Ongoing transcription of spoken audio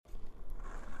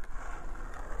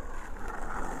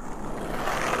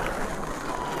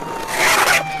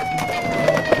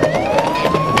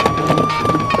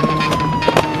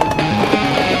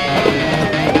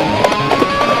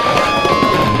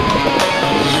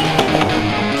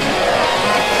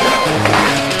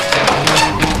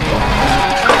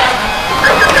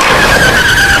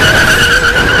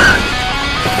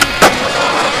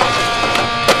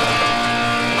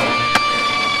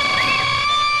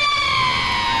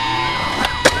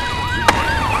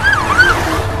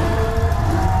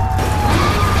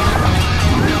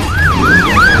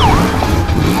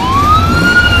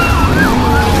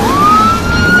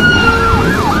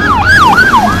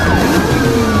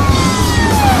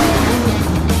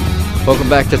Welcome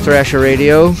back to Thrasher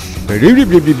Radio. There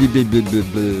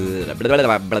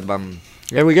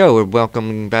we go. We're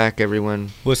welcoming back everyone.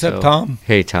 What's up, Tom?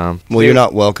 Hey, Tom. Well, you're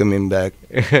not welcoming back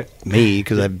me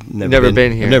because I've never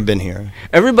been here. I've never been here.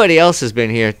 Everybody else has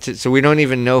been here, so we don't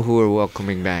even know who we're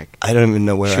welcoming back. I don't even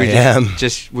know where I am. We're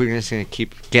just gonna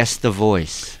guess the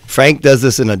voice. Frank does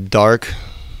this in a dark,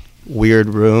 weird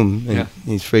room, and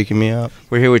he's freaking me out.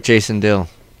 We're here with Jason Dill.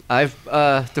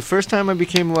 The first time I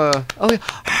became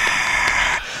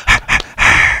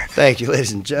Thank you,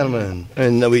 ladies and gentlemen. I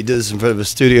didn't know we did this in front of a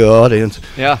studio audience.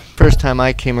 Yeah. First time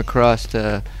I came across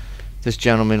this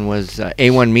gentleman was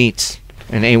A1 Meats,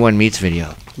 an A1 Meats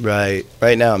video. Right.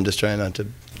 Right now, I'm just trying not to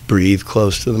breathe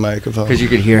close to the microphone. Because you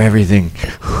could hear everything.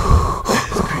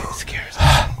 It scares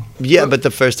me. Yeah, but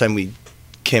the first time we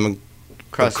came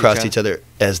across each other,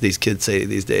 as these kids say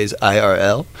these days,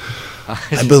 IRL,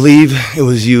 I believe it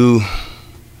was you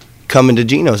coming to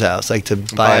Gino's house, like to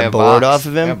buy a board off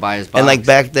of him. Yeah, buy his box. And like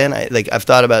back then, I've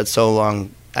thought about it so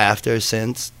long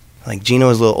since. Like Gino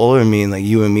was a little older than me, and like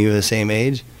you and me were the same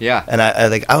age. Yeah. And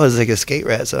I was like a skate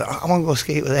rat, so I want to go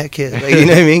skate with that kid. Like, you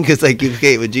know what I mean? Because like you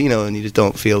skate with Gino, and you just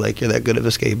don't feel like you're that good of a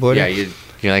skateboarder. Yeah,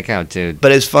 you're like, oh, dude.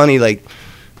 But it's funny, like,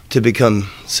 to become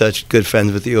such good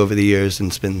friends with you over the years, and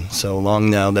it's been so long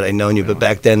now that I've known you. But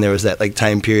back then, there was that like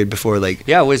time period before, like,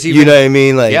 was even, you know what I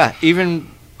mean? Like, yeah,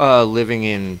 even living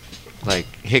in like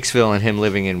Hicksville and him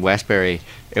living in Westbury,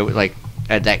 it was like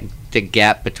the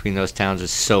gap between those towns is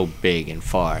so big and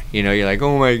far. You know, you're like,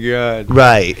 oh my god,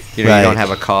 right? You know, right. You don't have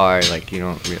a car, like you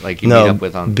don't like you meet up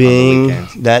with on being the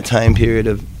weekends. That time period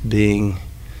of being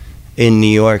in New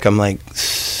York, I'm like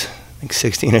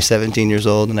 16 or 17 years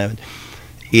old, and I would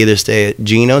either stay at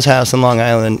Gino's house in Long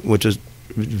Island, which was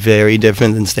very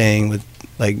different than staying with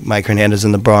like Mike Hernandez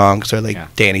in the Bronx or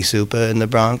like Danny Supa in the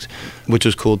Bronx, which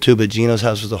was cool too. But Gino's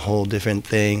house was a whole different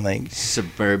thing, like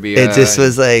suburbia. It just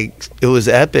was like, it was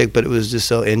epic, but it was just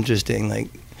so interesting. Like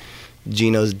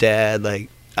Gino's dad, like,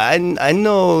 I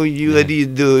know you, what do you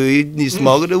do? You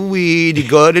smoke the weed, you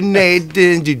go to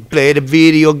Nathan's, you play the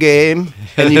video game,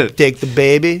 and you take the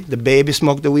baby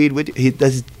smoke the weed with you.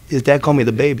 His dad called me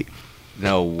the baby.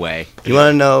 No way. You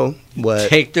want to know what?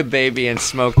 Take the baby and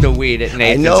smoke the weed at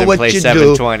Nathan's and play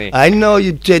 720. I know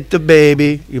you take the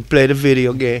baby, you play the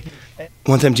video game.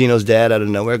 One time Gino's dad out of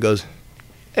nowhere goes,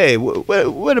 hey,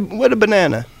 what a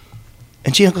banana.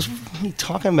 And Gino goes, what are you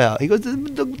talking about? He goes,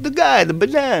 the guy, the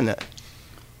banana.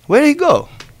 Where did he go?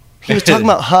 He was talking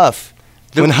about Huff.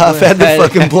 When Huff had the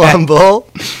fucking blonde bowl.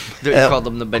 They called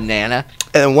him the banana.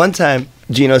 And one time,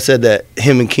 Gino said that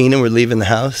him and Keenan were leaving the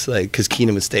house, like, because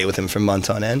Keenan would stay with him for months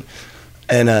on end.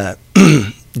 And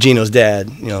Gino's dad,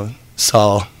 you know,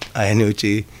 Saul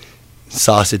Iannucci,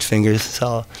 sausage fingers,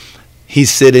 Saul,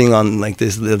 he's sitting on, like,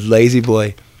 this little lazy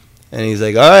boy. And he's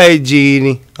like, all right,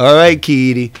 Genie. All right,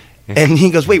 Kitty. And he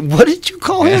goes, wait, what did you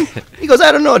call him? He goes,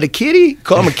 I don't know, the kitty?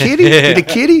 Call him a kitty? The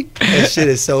kitty? That shit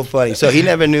is so funny. So he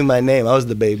never knew my name. I was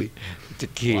the baby. The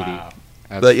kitty. Wow.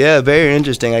 But yeah, very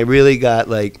interesting. I really got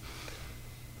like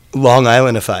Long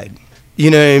Islandified. You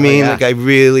know what I mean? Like I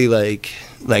really like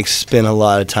spent a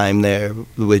lot of time there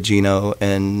with Gino,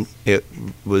 and it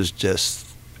was just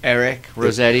Eric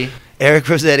Rossetti. Eric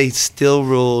Rossetti still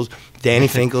rules. Danny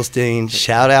Finkelstein,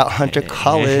 shout out Hunter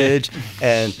College.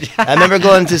 And I remember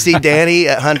going to see Danny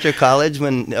at Hunter College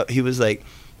when he was like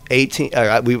 18, or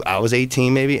I was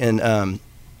 18 maybe, and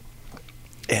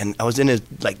I was in his,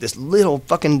 like, this little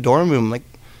fucking dorm room, like,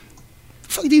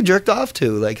 fuck do you jerked off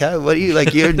to? Like, what do you,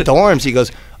 like, your dorms? He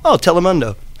goes, oh,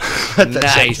 Telemundo.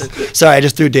 Nice. Sorry, I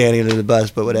just threw Danny under the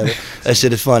bus, but whatever. That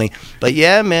shit is funny. But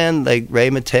yeah, man, like, Ray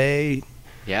Matei,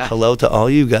 hello to all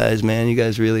you guys, man. You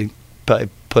guys really probably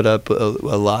put up a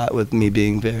lot with me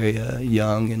being very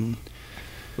young and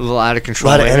a little out of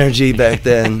control. A lot of energy back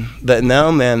then. But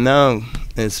no, man, no.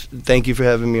 Thank you for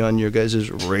having me on your guys'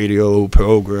 radio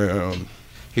program.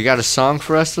 You got a song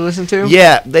for us to listen to?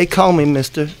 Yeah, they call me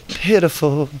Mr.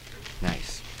 Pitiful.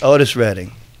 Nice. Otis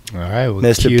Redding. All right, we'll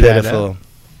Mr. cue Pitiful.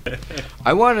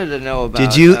 I wanted to know about.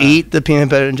 Did you eat the peanut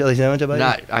butter and jelly sandwich?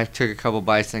 I took a couple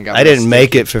bites and got. I didn't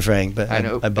make it for Frank, but I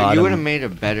know. I bought you him. would have made a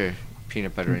better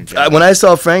peanut butter and jelly. When I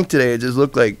saw Frank today, it just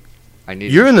looked like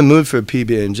you're it. in the mood for a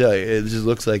PB and jelly. It just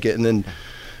looks like it. And then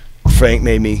Frank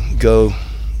made me go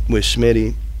with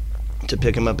Schmitty to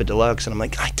pick him up at Deluxe, and I'm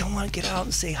like, I don't want to get out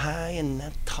and say hi and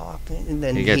talk. And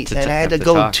then I had to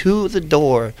go to the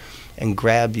door and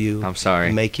grab you. I'm sorry.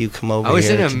 And make you come over I was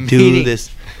here in a to meeting. do this.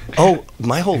 Oh,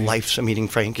 my whole life's a meeting,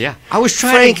 Frank. Yeah, I was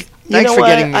trying. Frank, thanks for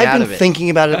getting me out of it. I've been thinking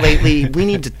about it lately. We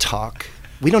need to talk.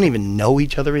 We don't even know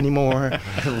each other anymore.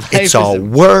 It's all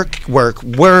work,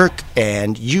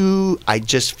 and I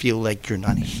just feel like you're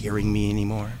not hearing me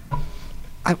anymore.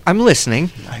 I'm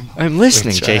listening. I'm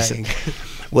listening, Jason.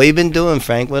 What you been doing,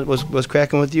 Frank? What's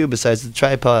cracking with you besides the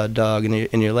tripod dog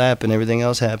in your lap and everything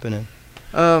else happening?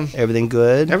 Everything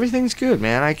good? Everything's good,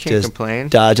 man. I can't complain.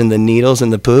 Dodging the needles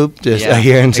and the poop just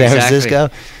here in San exactly. Francisco.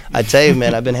 I tell you,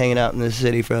 man, I've been hanging out in this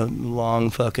city for a long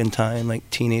fucking time, like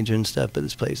teenager and stuff. But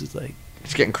this place is like,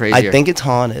 it's getting crazier. I think it's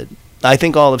haunted. I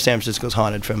think all of San Francisco's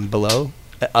haunted from below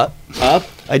up. Up.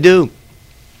 I do.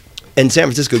 And San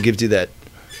Francisco gives you that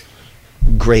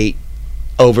great,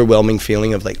 overwhelming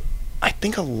feeling of like, I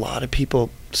think a lot of people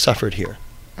suffered here.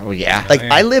 Oh yeah. Like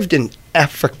I lived in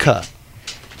Africa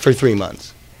for 3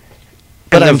 months,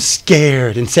 but I'm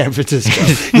scared in San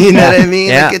Francisco. You know what I mean?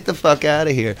 Yeah. Like, get the fuck out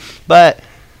of here. But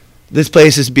this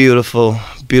place is beautiful.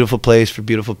 Beautiful place for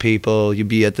beautiful people. You'd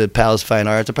be at the Palace of Fine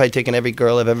Arts. I've probably taken every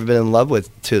girl I've ever been in love with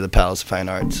to the Palace of Fine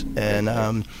Arts.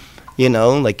 And, you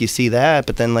know, like you see that,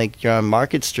 but then like you're on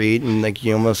Market Street and like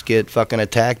you almost get fucking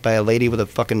attacked by a lady with a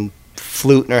fucking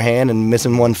flute in her hand and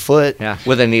missing one foot. Yeah,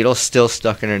 with a needle still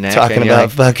stuck in her neck. Talking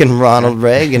about fucking Ronald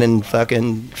Reagan and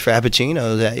fucking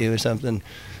Frappuccinos at you or something.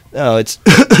 No, it's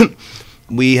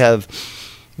we have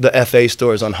the FA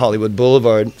stores on Hollywood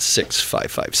Boulevard,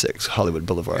 6556 Hollywood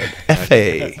Boulevard.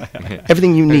 FA,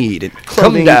 everything you need in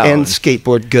clothing and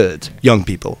skateboard goods. Young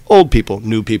people, old people,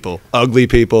 new people, ugly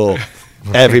people.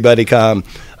 Everybody come.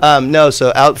 No,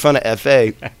 so out front of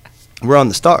FA, we're on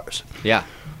the stars. Yeah.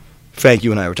 Frank,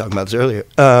 you and I were talking about this earlier.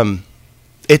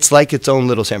 It's like its own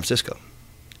little San Francisco.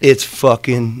 It's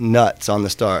fucking nuts on the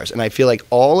stars. And I feel like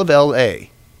all of LA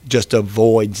just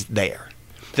avoids there.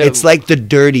 It's like the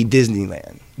dirty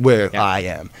Disneyland where I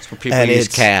am. It's where people use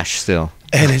cash still.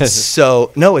 And it's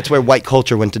so, no, it's where white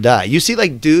culture went to die. You see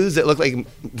like dudes that look like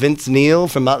Vince Neil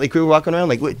from Motley Crue walking around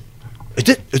like, wait, is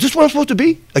this where I'm supposed to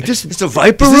be? Like this? It's a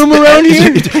Viper room around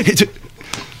here?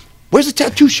 Where's the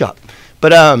tattoo shop?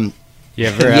 But, you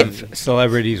ever have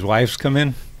celebrities' wives come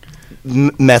in?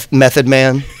 Method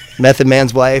Man. Method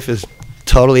Man's wife is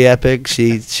totally epic.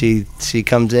 She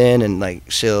comes in and like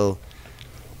she'll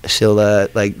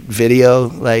like video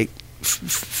like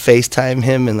FaceTime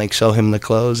him and like show him the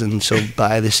clothes and she'll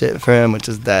buy the shit for him,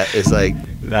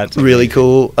 that's really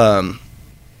cool.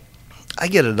 I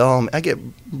get it all. I get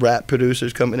rap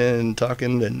producers coming in and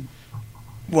talking and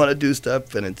want to do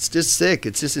stuff, and it's just sick.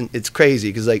 It's crazy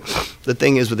because like the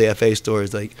thing is with the FA store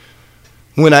is like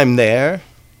when I'm there,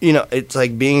 you know, it's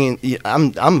like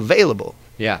I'm available.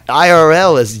 Yeah.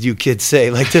 IRL, as you kids say,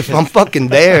 like if I'm fucking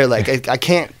there, like I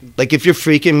can't, like if you're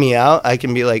freaking me out, I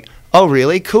can be like, oh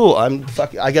really, cool. I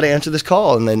got to answer this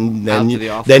call, and then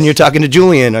you're talking to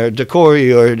Julian or to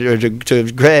Corey or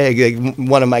to Greg, like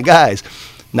one of my guys,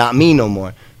 not me no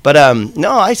more. But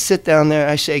no, I sit down there,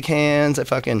 I shake hands,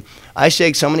 I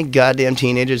shake so many goddamn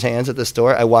teenagers' hands at the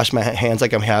store. I wash my hands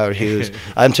like I'm Howard Hughes.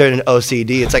 I'm turning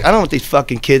OCD. It's like, I don't know what these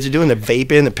fucking kids are doing. They're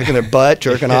vaping, they're picking their butt,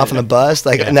 jerking off on the bus.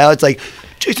 Like now it's like,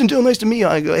 Jason Dill, nice to meet you.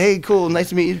 I go, hey, cool, nice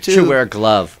to meet you too. Should wear a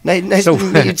glove. Nice to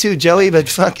meet you too, Joey. But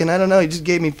fucking, I don't know. You just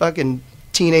gave me fucking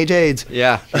teenage AIDS.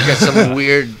 Yeah, you got something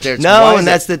weird. No, and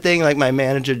that's the thing. Like my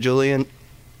manager, Julian.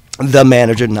 The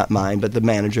manager, not mine, but the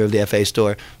manager of the FA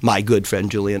store, my good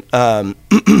friend Julian,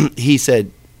 he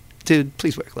said, dude,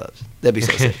 please wear gloves. That'd be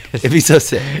so sick. It'd be so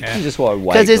sick. Yeah. You just wore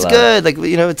white because it's gloves. good. Like,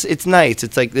 you know, it's nice.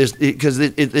 It's like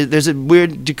there's a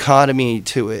weird dichotomy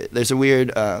to it. There's a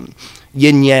weird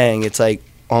yin yang. It's like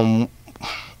I'll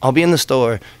be in the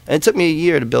store, and it took me a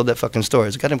year to build that fucking store.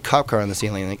 There's a goddamn cop car on the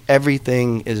ceiling. Like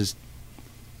everything is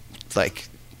like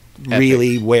epic.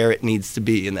 Really where it needs to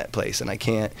be in that place, and I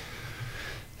can't.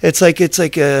 It's like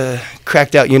a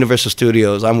cracked out Universal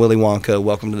Studios. I'm Willy Wonka.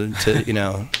 Welcome to you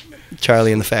know,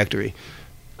 Charlie and the Factory.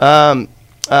 But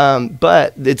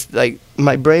it's like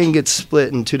my brain gets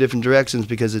split in two different directions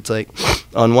because it's like,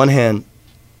 on one hand,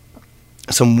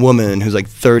 some woman who's like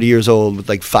 30 years old with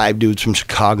like 5 dudes from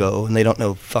Chicago and they don't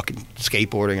know fucking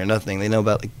skateboarding or nothing. They know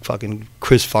about like fucking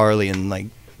Chris Farley and like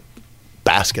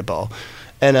basketball,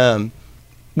 and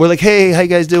we're like, hey, how you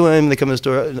guys doing? They come to the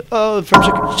store. Oh, from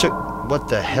Chicago. What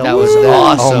the hell that was that?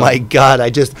 Awesome. Oh my God!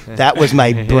 That was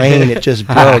my brain. It just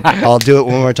broke. I'll do it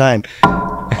one more time.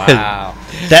 Wow.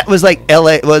 That was like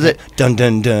L.A. Was it? Dun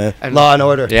dun dun. Law and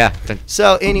Order. Yeah.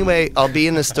 So anyway, I'll be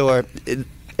in the store,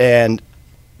 and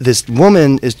this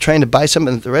woman is trying to buy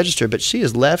something at the register, but she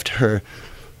has left her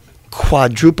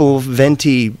quadruple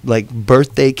venti like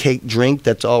birthday cake drink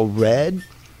that's all red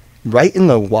right in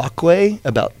the walkway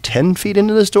about 10 feet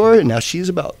into the store, and now she's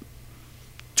about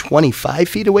 25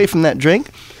 feet away from that drink.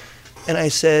 And I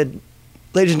said,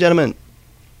 ladies and gentlemen,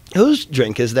 whose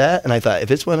drink is that? And I thought,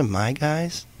 if it's one of my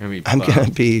guys, I'm going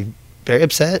to be very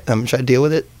upset. I'm going to try to deal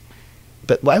with it.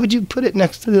 But why would you put it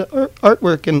next to the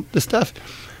artwork and the stuff?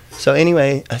 So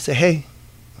anyway, I say, hey,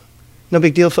 no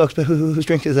big deal, folks, but whose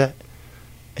drink is that?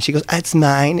 And she goes, it's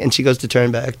mine. And she goes to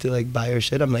turn back to like buy her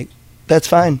shit. I'm like, that's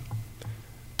fine.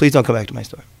 Please don't come back to my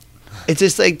store. It's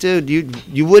just like, dude,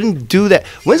 you wouldn't do that.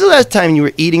 When's the last time you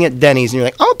were eating at Denny's and you're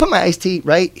like, I'm going to put my iced tea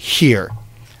right here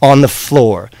on the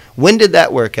floor? When did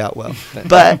that work out well?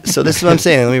 But, so this is what I'm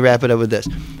saying. Let me wrap it up with this.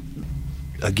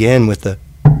 Again, with the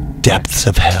depths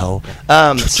of hell.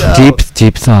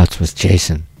 Deep thoughts with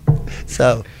Jason.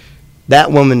 So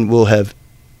that woman will have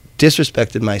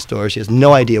disrespected my store. She has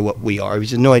no idea what we are.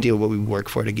 She has no idea what we work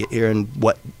for to get here and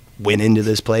what went into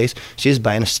this place. She's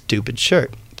buying a stupid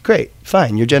shirt. Great,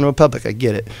 fine, you're general public, I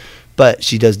get it. But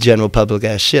she does general public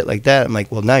ass shit like that. I'm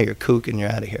like, well, now you're a kook and you're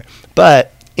out of here.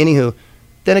 But anywho,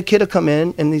 then a kid will come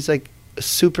in and he's like a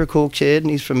super cool kid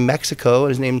and he's from Mexico and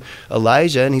his name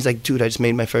Elijah and he's like, dude, I just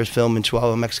made my first film in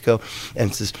Chihuahua, Mexico, and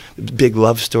it's this big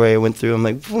love story I went through. I'm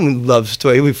like, love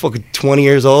story? We fucking 20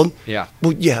 years old? Yeah.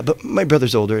 Well, yeah, but my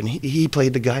brother's older and he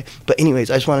played the guy. But anyways,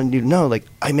 I just wanted you to know, like,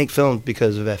 I make films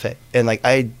because of FA and like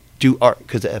I do art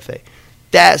because of FA.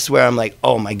 That's where I'm like,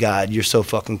 oh my God, you're so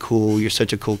fucking cool. You're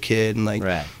such a cool kid. And like,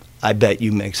 right. I bet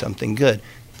you make something good.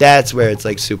 That's where it's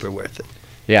like super worth it.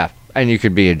 Yeah. And you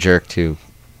could be a jerk to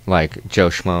like Joe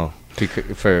Schmo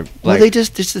for like. Well,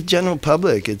 it's the general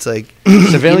public. It's like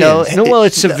civilians.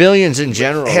 It's civilians in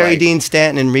general. Harry Dean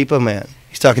Stanton and Repo Man.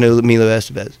 He's talking to Emilio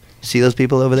Estevez. See those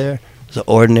people over there? Those are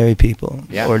ordinary people.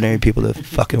 Yeah. Ordinary people, the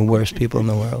fucking worst people in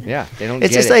the world. Yeah. They don't It's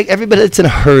get just it. like everybody that's in a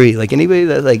hurry. Like anybody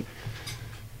that like.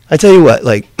 I tell you what,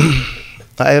 like,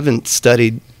 I haven't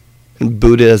studied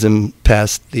Buddhism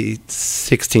past the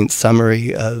 16th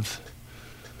summary of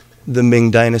the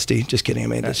Ming Dynasty. Just kidding, I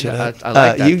made that shit up. I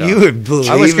like that, you would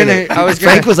believe it.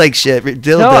 Frank was like, shit,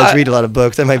 Dill does read a lot of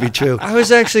books. That might be true. I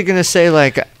was actually going to say,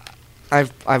 like,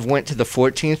 I've went to the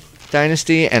 14th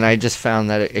Dynasty, and I just found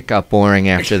that it got boring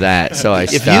after that, so I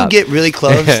stopped. If you get really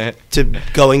close to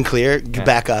going clear,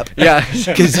 back up. Yeah.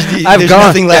 Because there's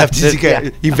nothing left.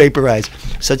 You vaporize.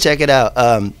 So check it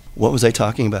out. What was I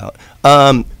talking about?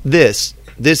 This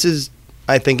is,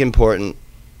 I think, important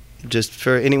just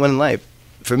for anyone in life.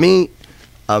 For me,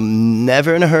 I'm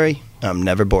never in a hurry. I'm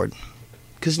never bored.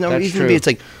 Because no reason to be. It's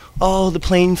like, oh, the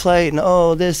plane flight and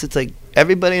oh, this. It's like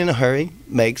everybody in a hurry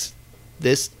makes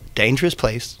this dangerous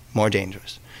place more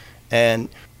dangerous. And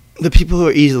the people who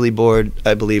are easily bored,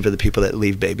 I believe, are the people that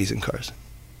leave babies in cars.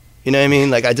 You know what I mean?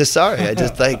 Like, I just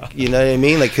like, you know what I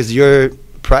mean? Like, because your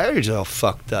priorities are all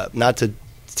fucked up. Not to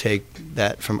take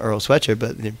that from Earl Sweatshirt,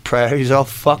 but your priorities are all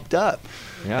fucked up.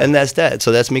 Yeah. And that's that.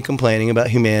 So that's me complaining about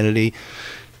humanity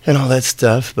and all that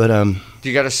stuff. But do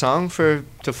you got a song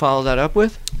to follow that up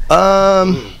with?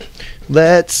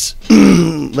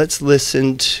 Let's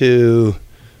listen to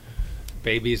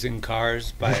Babies in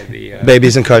Cars by the...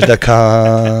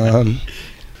 BabiesinCars.com.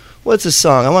 What's the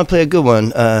song? I want to play a good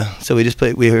one. So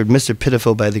we heard Mr.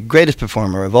 Pitiful by the greatest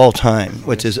performer of all time,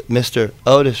 which is Mr.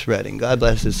 Otis Redding. God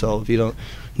bless his soul. If you don't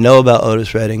know about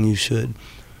Otis Redding, you should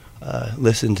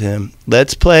listen to him.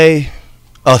 Let's play...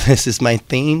 Oh, this is my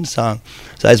theme song.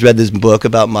 So I just read this book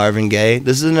about Marvin Gaye.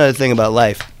 This is another thing about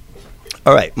life.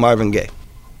 All right, Marvin Gaye.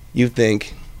 You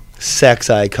think sex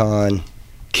icon,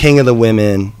 king of the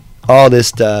women... all this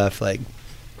stuff, like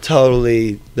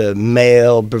totally the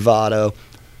male bravado.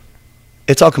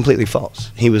 It's all completely false.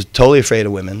 He was totally afraid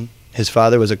of women. His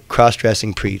father was a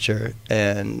cross-dressing preacher,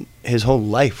 and his whole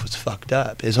life was fucked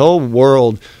up. His whole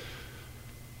world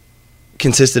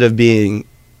consisted of being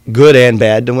good and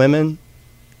bad to women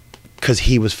because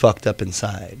he was fucked up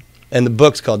inside. And the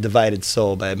book's called Divided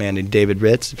Soul by a man named David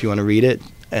Ritz, if you want to read it.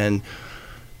 And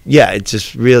yeah, it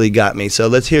just really got me. So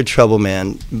let's hear Trouble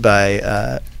Man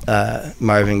by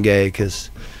Marvin Gaye, because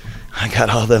I got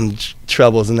all them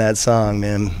troubles in that song,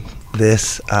 man.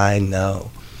 This I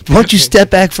know. Won't you step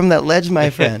back from that ledge,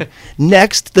 my friend?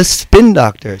 Next, the Spin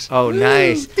Doctors. Oh,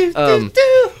 nice.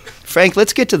 Frank,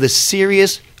 let's get to the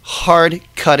serious,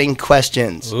 hard-cutting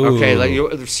questions. Ooh. Okay,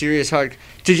 like the serious hard...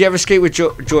 Did you ever skate with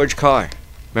George Carr?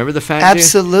 Remember the fat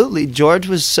Absolutely. George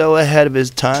was so ahead of his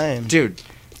time. Dude.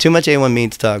 Too much A1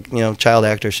 Meats talk, child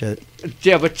actor shit.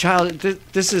 Yeah, but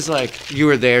this is like you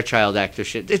were there, child actor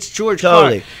shit. It's George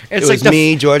totally. Carr. It was like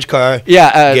me, George Carr.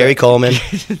 Yeah, Gary Coleman,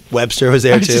 Webster was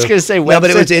there too. I was just gonna say Webster. No,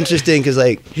 but it was interesting because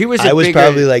I was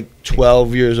probably like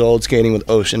 12 years old skating with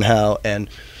Ocean Howe and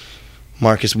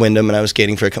Marcus Wyndham, and I was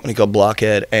skating for a company called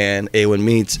Blockhead and A1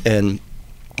 Meats, and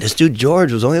this dude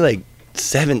George was only like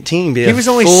 17. He was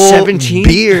only full 17?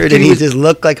 beard, and he just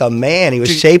looked like a man. He was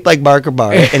shaped like Barker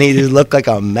Bar, and he just looked like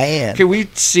a man. Can we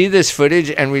see this footage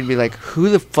and we'd be like, who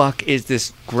the fuck is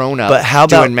this grown up but how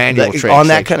about doing manual tricks? on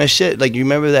that kind of shit? Like, you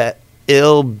remember that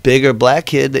ill, bigger black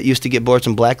kid that used to get boards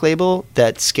from Black Label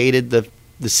that skated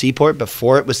the Seaport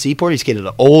before it was Seaport. He skated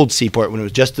an old Seaport when it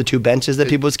was just the two benches that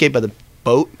people would skate by the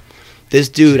boat. This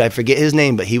dude, I forget his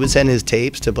name, but he would send his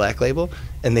tapes to Black Label,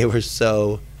 and they were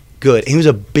so good. He was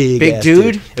a big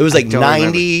dude? It was like I don't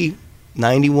 90,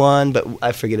 91, but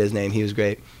I forget his name. He was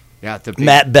great. Yeah,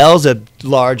 Matt Bell's a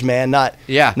large man, not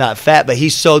fat, but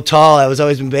he's so tall. I was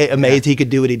always amazed he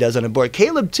could do what he does on a board.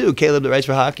 Caleb too. Caleb that writes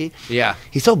for hockey. Yeah,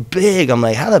 he's so big. I'm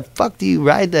like, how the fuck do you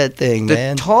ride that thing,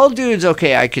 man? The tall dudes,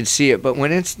 okay, I can see it, but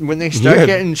when they start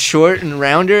getting short and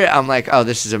rounder, I'm like, oh,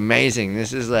 this is amazing.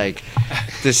 This is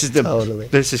totally.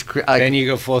 This is then you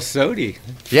go full Sodi.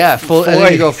 Yeah, and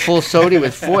then you go full Sodi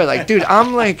with Foy. Like, dude,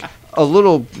 I'm like a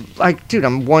little, like, dude,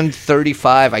 I'm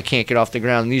 135. I can't get off the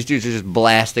ground. And these dudes are just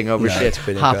blasting over shit,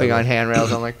 hopping on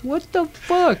handrails. I'm like, what the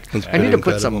fuck? I need to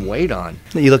put some weight on.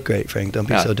 You look great, Frank. Don't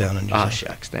be so down on yourself. Oh,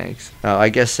 shucks, thanks. I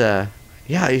guess,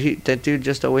 that dude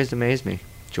just always amazed me.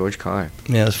 George Carr.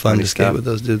 Yeah, it was fun to skate with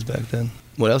those dudes back then.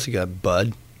 What else you got,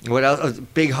 bud? What else?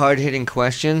 Big, hard-hitting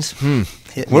questions?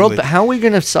 How are we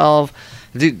going to solve...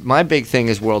 Dude, my big thing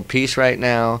is world peace right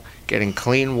now, getting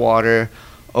clean water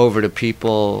over to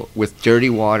people with dirty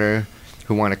water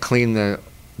who want to clean the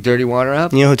dirty water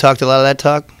up. You know who talked a lot of that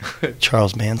talk?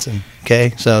 Charles Manson.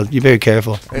 Okay, so you're very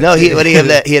careful. No, he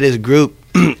had his group.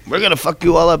 We're gonna fuck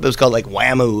you all up. It was called like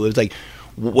WAMU. It was like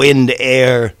wind,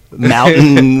 air,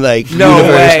 mountain, like no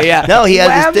universe. way. Yeah. No, he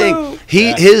had WAMU.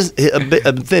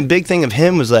 this thing. Big thing of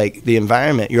him was like the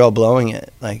environment. You're all blowing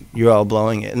it. Like you're all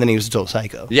blowing it. And then he was a total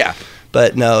psycho. Yeah.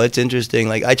 But no, it's interesting.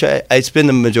 Like I spend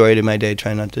the majority of my day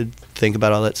trying not to think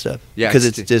about all that stuff. Yeah, because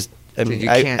it's just. I mean,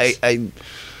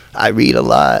 I read a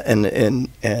lot, and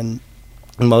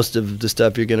most of the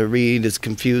stuff you're gonna read is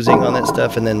confusing on that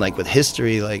stuff. And then like with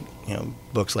history, like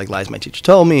books like Lies My Teacher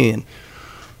Told Me and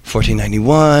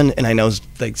 1491, and I know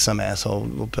like some asshole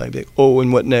will probably be like, oh,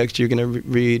 and what next? You're gonna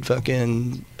read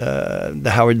fucking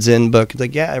the Howard Zinn book. It's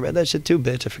like, yeah, I read that shit too,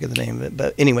 bitch. I forget the name of it,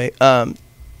 but anyway,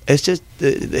 it's just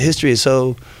the history is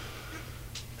so.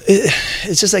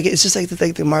 It's just like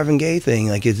the Marvin Gaye thing.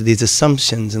 Like it's these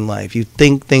assumptions in life. You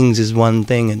think things is one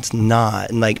thing, and it's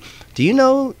not. And like, do you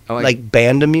know like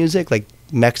banda music, like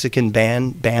Mexican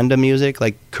banda music,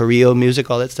 like Carrillo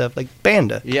music, all that stuff, like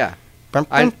banda? Yeah. Do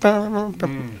you know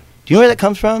where that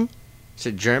comes from? Is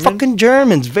it German? Fucking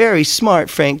Germans. Very smart,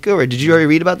 Frank Gura. Did you already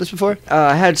read about this before?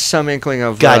 I had some inkling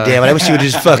of... God damn it. I wish you would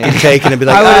just fucking take it and be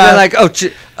like... I would have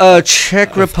been like,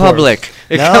 Czech Republic.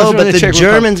 No, but the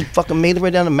Germans fucking made their way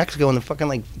down to Mexico in the fucking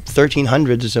like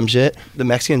 1300s or some shit. The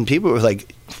Mexican people were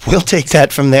like, we'll take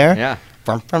that from there. Yeah.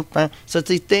 So it's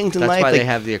these things in life. That's why like, they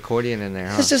have the accordion in there,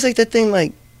 huh? It's just like that thing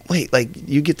like... Wait, like,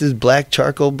 you get this black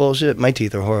charcoal bullshit. My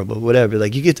teeth are horrible, whatever.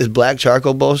 Like, you get this black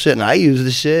charcoal bullshit, and I use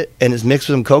this shit, and it's mixed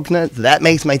with some coconut. That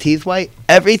makes my teeth white.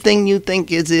 Everything you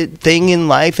think is a thing in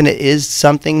life, and it is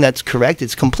something that's correct,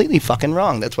 it's completely fucking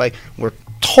wrong. That's why we're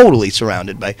totally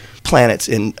surrounded by planets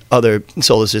in other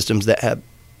solar systems that have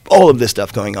all of this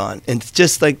stuff going on. And it's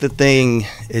just like the thing,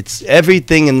 it's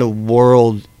everything in the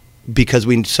world... Because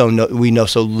we know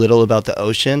so little about the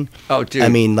ocean. Oh, dude. I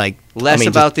mean, like... Less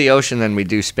about the ocean than we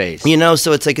do space.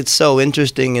 So it's like, it's so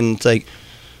interesting, and it's like,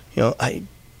 I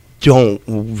don't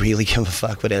really give a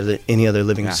fuck what any other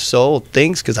living soul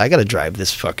thinks, because I got to drive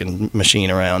this fucking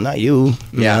machine around, not you.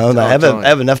 I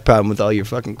have enough problem with all your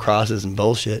fucking crosses and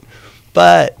bullshit.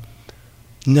 But,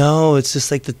 no, it's just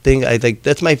like the thing, I think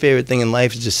that's my favorite thing in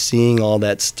life, is just seeing all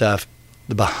that stuff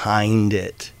behind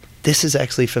it. This is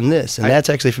actually from this, and that's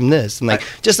actually from this, and like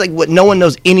just like what no one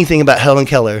knows anything about Helen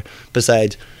Keller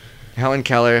besides Helen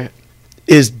Keller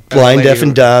is blind, deaf,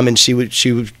 and dumb, and she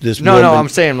was this. No, I'm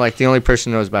saying like the only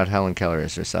person who knows about Helen Keller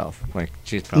is herself. Like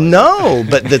she's probably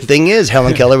but the thing is,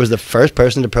 Helen Keller was the first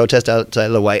person to protest outside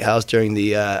of the White House during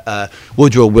the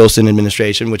Woodrow Wilson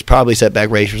administration, which probably set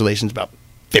back race relations about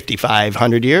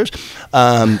 5,500 years.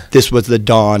 This was the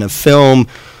dawn of film.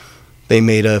 They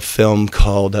made a film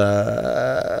called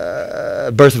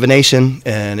Birth of a Nation,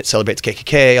 and it celebrates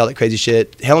KKK, all that crazy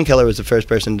shit. Helen Keller was the first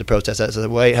person to protest outside the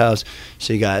White House.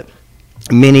 She got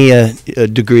many a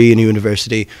degree in a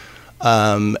university,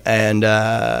 and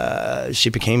she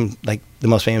became like the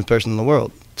most famous person in the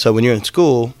world. So when you're in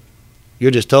school,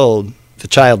 you're just told the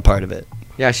child part of it.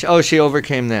 Yeah. She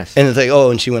overcame this, and it's like,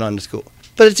 and she went on to school.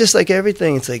 But it's just like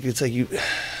everything. It's like you.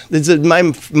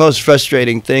 My most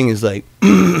frustrating thing is like.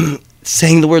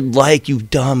 Saying the word like, you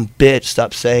dumb bitch.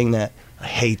 Stop saying that. I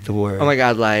hate the word. Oh my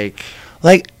God, like.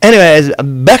 Anyways,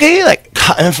 Becky, like,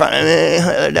 caught in front of me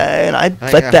the other day, and I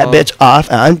flipped that bitch off,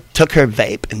 and I took her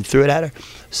vape and threw it at her.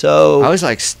 So. I was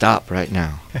like, stop right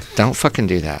now. Don't fucking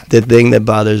do that. The thing that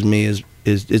bothers me is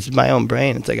it's my own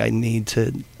brain. It's like I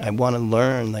want to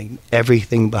learn like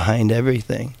everything behind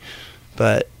everything.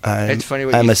 But It's funny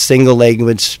what I'm a single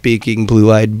language speaking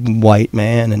blue-eyed white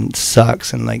man, and it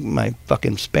sucks. And like my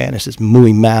fucking Spanish is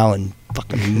muy mal and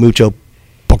fucking mucho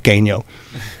pequeño.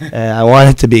 And I want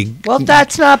it to be. Well,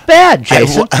 that's not bad,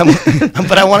 Jason.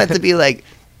 But I want it to be like.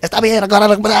 Está bien,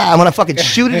 I want to fucking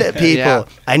shoot it at people. Yeah.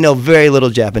 I know very little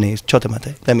Japanese.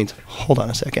 Chotomate. That means hold on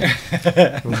a second.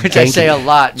 Which I say a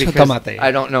lot because Chotomate.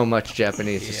 I don't know much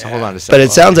Japanese. Just hold on a second. But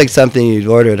it sounds like something you'd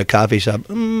order at a coffee shop.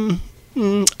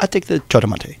 I take the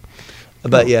chotomate.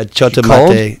 But yeah,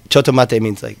 chotomate. Chotomate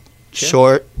means like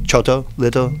short, choto,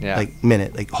 little, Yeah. like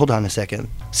minute. Like hold on a second.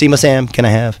 Sima-sam, can I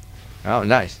have? Oh,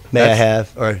 nice. May I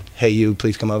have? Or hey, you,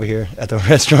 please come over here at the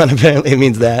restaurant. Apparently, it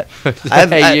means that.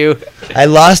 You. I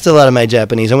lost a lot of my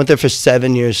Japanese. I went there for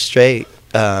 7 years straight,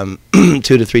 2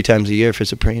 to 3 times a year for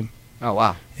Supreme. Oh,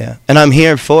 wow. Yeah, and I'm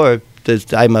here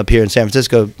I'm up here in San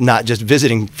Francisco, not just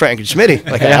visiting Frank and Schmitty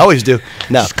like I always do.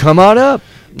 No, Just come on up.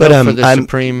 but No, for the I'm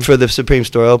Supreme. for the Supreme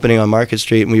store opening on Market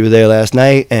Street, and we were there last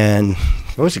night, and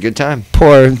It was a good time.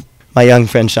 poor my young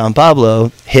friend Sean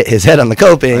Pablo hit his head on the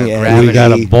coping, and We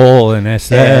got a bowl in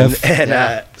SF.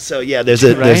 And so yeah, there's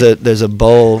Right? a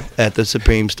bowl at the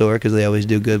Supreme store because they always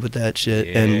do good with that shit.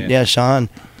 Yeah. And yeah, Sean,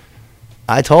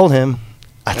 I told him,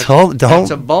 that's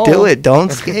don't a bowl. do it, don't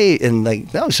skate. And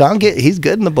like, no, Sean, he's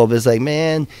good in the bowl. But it's like,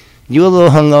 man, you a little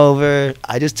hungover.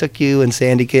 I just took you and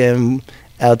Sandy Kim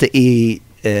out to eat,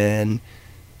 and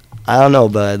I don't know,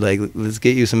 bud. Like, let's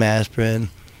get you some aspirin.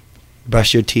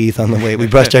 Brush your teeth on the way. We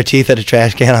brushed our teeth at a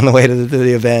trash can on the way to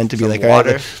the event to be Some like, water.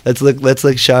 all right, let's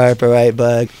look sharp, all right,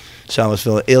 bud. Sean was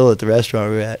feeling ill at the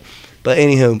restaurant we were at. But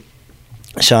anywho,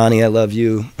 Shawnee, I love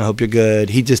you. I hope you're good.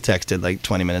 He just texted like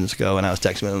 20 minutes ago, and I was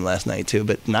texting with him last night too.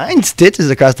 But 9 stitches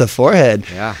across the forehead.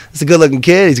 Yeah. It's a good-looking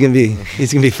kid. He's gonna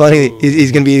be funny.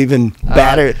 He's gonna be even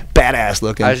badass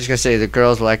looking. I was just going to say, the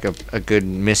girls like a good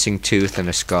missing tooth and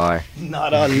a scar.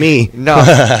 Not on me. No.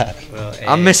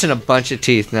 I'm missing a bunch of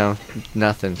teeth. No,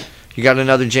 nothing. You got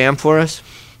another jam for us?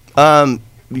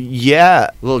 Yeah.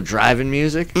 A little driving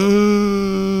music? What What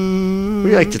do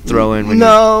you like to throw in when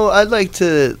No, I'd like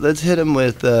to. Let's hit him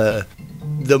with the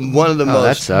one of the Oh, most.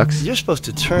 that sucks. You're supposed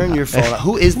to turn your phone.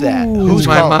 Who is that? Who's Who's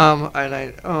my calling? mom?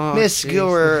 And Miss jeez.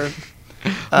 Goer.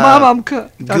 Mom, I'm Goober.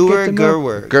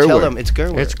 Gerwer. Gerwer. Tell them it's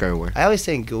Gerwer. It's Gerwer. I always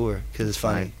say Goober because it's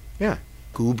funny. Yeah.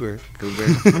 Goober. Goober.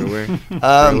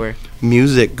 Gerwer.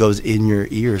 Music goes in your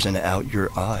ears and out your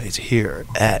eyes here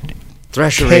at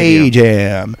Thresher Radio.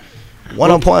 K-Jam.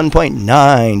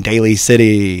 101.9 Daly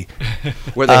City.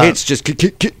 Where the hits just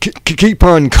keep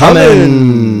on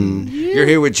coming. You're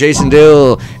here with Jason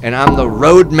Dill, and I'm the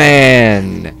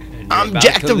Roadman. I'm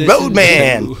Jack the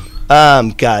Roadman.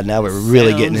 God, now we're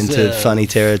really getting into funny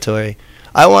territory.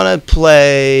 I want to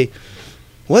play.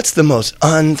 What's the most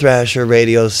unthrasher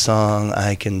radio song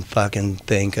I can fucking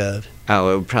think of?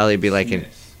 Oh, it would probably be like an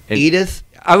Edith.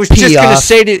 I was just gonna Piaf.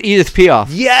 say to Edith Piaf.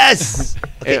 Yes.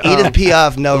 Okay, Uh, Edith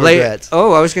Piaf. No regrets.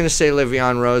 Oh, I was gonna say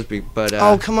Livian Roseby, but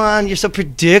Oh, come on, you're so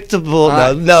predictable.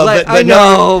 I No,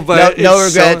 know, but no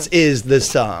it's regrets so- is the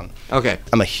song. okay.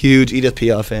 I'm a huge Edith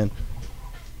Piaf fan.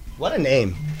 What a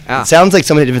name! Ah. It sounds like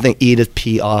somebody different thing. Edith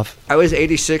Piaf. I was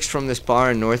 86 from this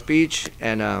bar in North Beach,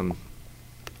 and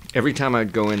every time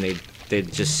I'd go in,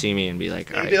 they'd just see me and be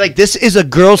like, "All I'd right, be like, this is a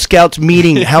Girl Scouts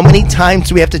meeting. How many times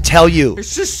do we have to tell you?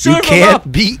 It's just You serve 'em can't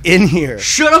up. be in here.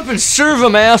 Shut up and serve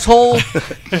them, asshole."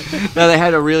 No, they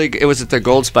had it was at the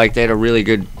Gold Spike. They had a really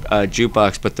good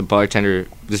jukebox, but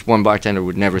this one bartender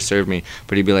would never serve me,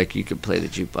 but he'd be like, "You could play the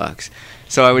jukebox."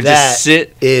 So I would That just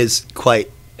sit. is quite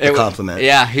a It wa- compliment.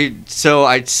 Yeah, so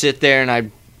I'd sit there and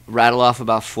I'd rattle off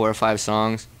about 4 or 5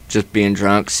 songs, just being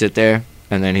drunk, sit there,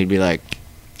 and then he'd be like,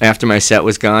 after my set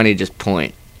was gone, he'd just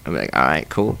point. I'd be like, all right,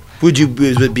 cool. Would you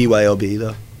was with BYOB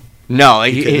though? No,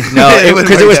 It because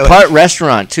wouldn't it work was that way. part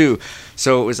restaurant too,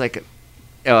 so it was like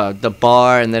the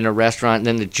bar and then a restaurant, and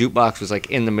then the jukebox was like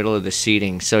in the middle of the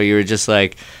seating. So you were just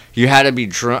like, you had to be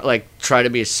drunk, like try to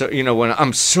be when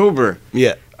I'm sober.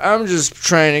 Yeah. I'm just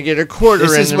trying to get a quarter.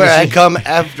 This in is the where I machine. come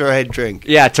after I drink.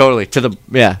 Yeah, totally.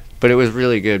 But it was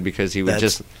really good because he would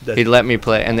That's- he'd let me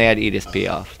play, and they had Edith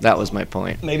Piaf. That was my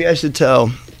point. Maybe I should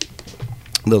tell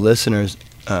the listeners.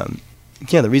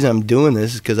 The reason I'm doing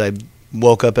this is because I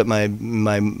woke up at my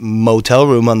motel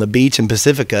room on the beach in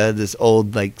Pacifica, this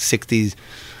old like 60s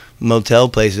motel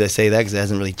place. I say that because it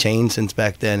hasn't really changed since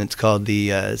back then. It's called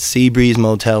the Sea Breeze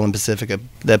Motel in Pacifica.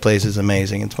 That place is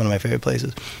amazing. It's one of my favorite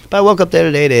places. But I woke up there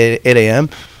today at 8 a.m.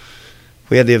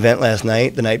 We had the event last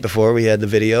night. The night before we had the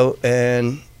video,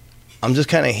 and I'm just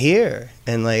kind of here,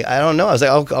 and like I don't know. I was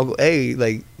like, I'll hey,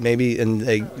 like maybe, and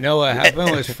like No, what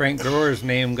happened was Frank Grower's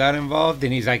name got involved,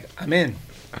 and he's like, I'm in.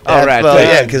 Oh, right. Well,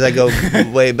 yeah, because I go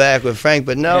way back with Frank,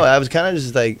 but no, I was kind of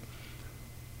just like,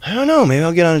 I don't know. Maybe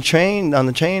I'll get on the train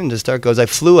and just start goes. I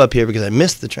flew up here because I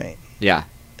missed the train. Yeah.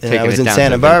 And I was in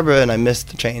Santa Barbara, and I missed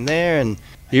the train there, and.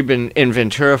 You've been in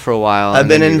Ventura for a while. I've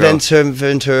been in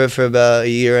Ventura for about a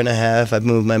year and a half. I've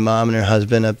moved my mom and her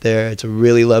husband up there. It's a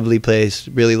really lovely place,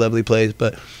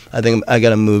 but I think I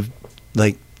got to move,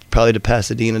 like, probably to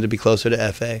Pasadena to be closer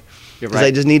to FA. You're right.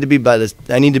 I just need to be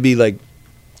I need to be, like,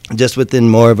 just within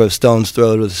more of a stone's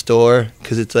throw of the store,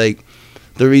 because it's like,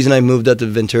 the reason I moved up to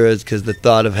Ventura is because the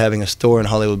thought of having a store in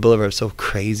Hollywood Boulevard is so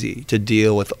crazy to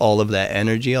deal with all of that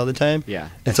energy all the time. Yeah.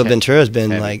 And so Ventura's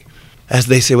been, like, as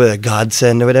they say, with a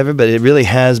godsend or whatever, but it really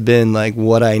has been like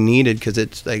what I needed, because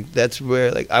it's like that's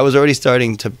where like I was already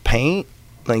starting to paint,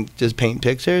 like just paint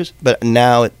pictures, but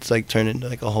now it's like turned into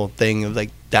like a whole thing of like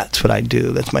that's what I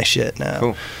do, that's my shit now.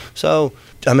 Cool. So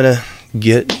I'm gonna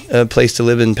get a place to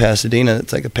live in Pasadena.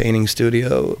 It's like a painting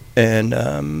studio,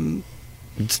 and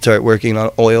start working on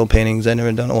oil paintings. I've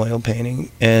never done oil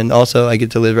painting, and also I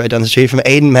get to live right down the street from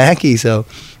Aiden Mackey, so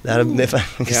that if I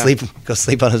can go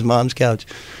sleep on his mom's couch.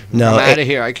 No, I'm out of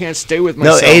here. I can't stay with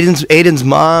myself. No, Aiden's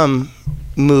mom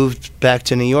moved back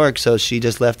to New York, so she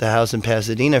just left the house in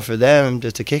Pasadena for them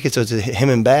just to kick it. So it's him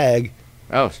and Bag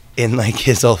in like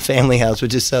his old family house,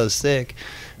 which is so sick.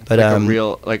 But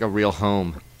like a real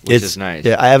home. Which is nice.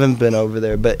 Yeah, I haven't been over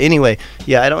there. But anyway,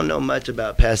 yeah, I don't know much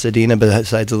about Pasadena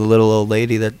besides the little old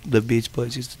lady that the Beach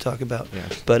Boys used to talk about. Yeah.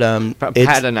 But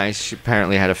she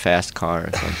apparently had a fast car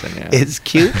or something. Yeah. It's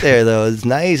cute there, though. It's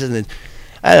nice. And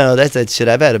I don't know, that's that shit.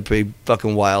 I've had a pretty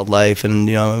fucking wild life. And,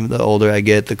 you know, the older I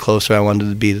get, the closer I wanted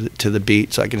to be to the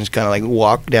beach. So I can just kind of like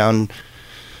walk down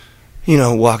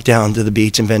to the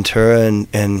beach in Ventura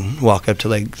and walk up to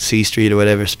like C Street or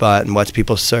whatever spot and watch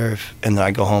people surf, and then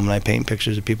I go home and I paint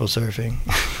pictures of people surfing.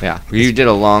 Yeah, you did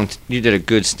a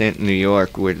good stint in New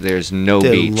York where there's no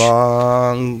beach.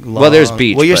 Well, there's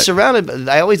beach. Well, you're surrounded. But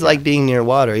I always like being near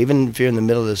water. Even if you're in the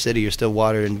middle of the city, you're still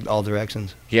water in all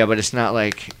directions. Yeah, but it's not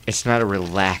a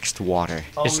relaxed water.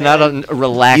 Oh, it's man. not a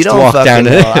relaxed you don't walk fucking down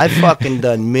know. I've fucking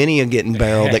done many of getting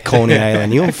barreled at Coney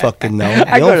Island. You don't fucking know. You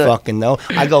don't fucking know.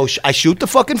 I shoot the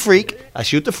fucking freak. I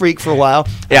shoot the freak for a while.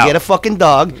 Yeah. I get a fucking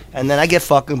dog, and then I get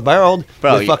fucking barreled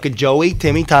with fucking Joey,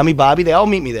 Timmy, Tommy, Bobby. They all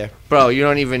meet me there. Bro, you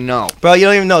don't even know. Bro, you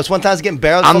don't even know. It's one time I was getting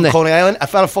barreled from Coney Island. I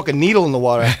found a fucking needle in the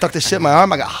water. I stuck this shit in my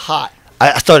arm. I got hot.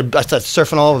 I started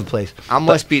surfing all over the place. I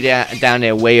must be down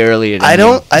there way earlier than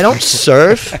I don't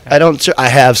surf. I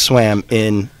have swam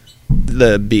in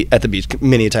at the beach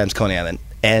many times. Coney Island.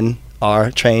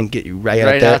 NR train get you right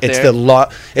out there.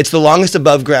 It's the longest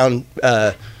above ground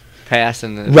pass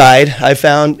and ride I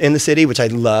found in the city, which I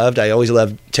loved. I always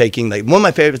loved taking, like, one of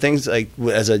my favorite things, like,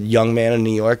 as a young man in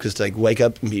New York, was to, like, wake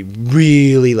up and be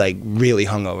really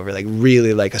hungover, like,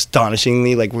 really, like,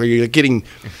 astonishingly, like, where you're getting,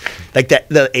 like,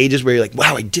 the ages where you're like,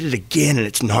 wow, I did it again, and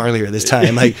it's gnarlier this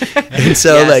time, like, and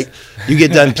so, yes. Like, you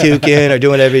get done puking or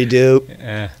doing whatever you do,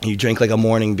 you drink, like, a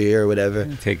morning beer or whatever.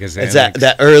 Take a Xanax. It's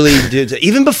that early, dude,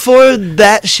 even before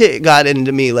that shit got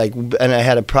into me, like, and I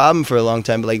had a problem for a long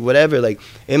time, but, like, whatever, like,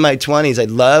 in my 20s, I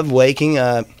loved waking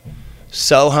up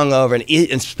so hungover,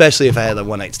 and especially if I had a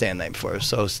one-night stand night before.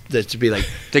 So that to be like,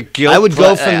 the guilt. I would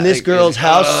go from this girl's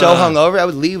house so hungover, I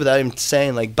would leave without even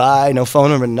saying like bye, no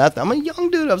phone number, nothing. I'm a young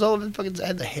dude. I was all fucking. I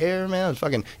had the hair, man. I was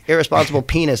fucking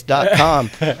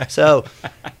irresponsiblepenis.com. So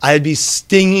I'd be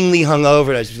stingingly hungover,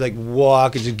 and I'd just like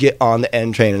walk and just get on the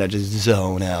N train, and I'd just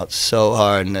zone out so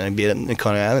hard, and then I'd be in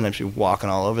Coney Island, and I'd be walking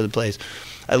all over the place.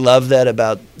 I love that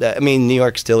about that. I mean, New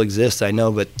York still exists, I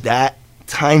know, but that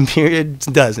time period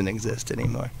doesn't exist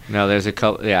anymore. No, there's a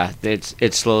couple. Yeah,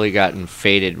 it's slowly gotten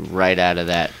faded right out of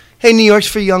that. Hey, New York's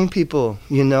for young people.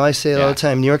 You know, I say it all the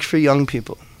time. New York's for young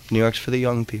people. New York's for the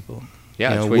young people.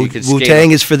 Yeah, you know,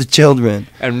 Wu-Tang is for the children.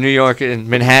 And New York and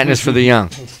Manhattan is for the young.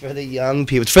 It's for the young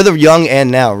people. It's for the young and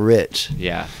now rich.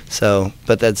 Yeah. So,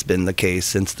 but that's been the case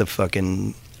since the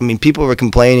fucking. I mean, people were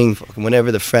complaining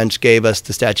whenever the French gave us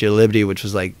the Statue of Liberty, which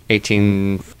was like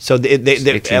 18. So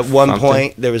they at one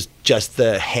point there was just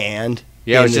the hand.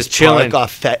 Yeah, it was just chilling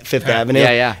off Fifth Avenue.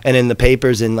 Yeah, yeah. And in the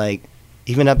papers in like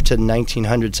even up to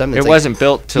 1900 something. It wasn't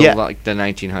built till like the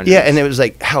 1900s. Yeah, and it was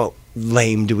like, how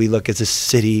lame do we look as a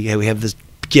city? We have this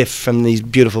gift from these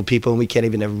beautiful people and we can't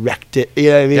even erect it. You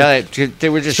know what I mean? Yeah, they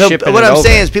were just shipping it what I'm over.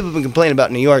 saying is people have been complaining about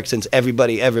New York since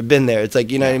everybody ever been there. It's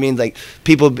like, you know what I mean? Like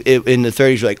people in the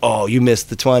 30s were like, oh, you missed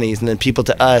the 20s, and then people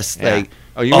to us like,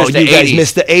 oh, you missed the 80s. Guys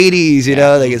missed the 80s. You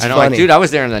know, like it's funny. Like, dude, I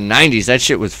was there in the 90s. That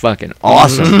shit was fucking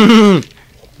awesome.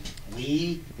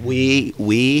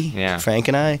 Frank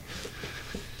and I,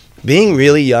 being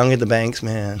really young at the banks,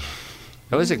 man.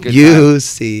 That was a good You time.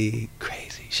 see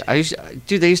crazy shit.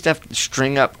 They used to have to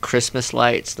string up Christmas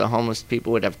lights. The homeless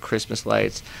people would have Christmas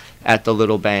lights at the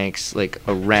little banks, like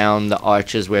around the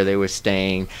arches where they were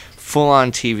staying. Full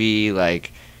on TV,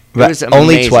 like it was amazing.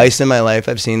 Only twice in my life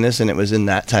I've seen this, and it was in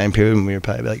that time period when we were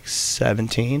probably like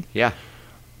 17. Yeah.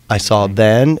 I saw it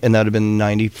then, and that would have been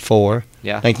 94.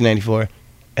 Yeah. 1994.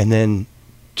 And then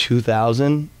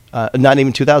 2000, not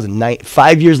even 2000,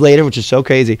 5 years later, which is so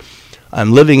crazy.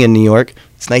 I'm living in New York.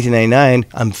 It's 1999.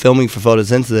 I'm filming for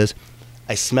Photosynthesis.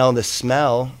 I smell this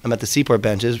smell. I'm at the Seaport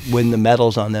benches with the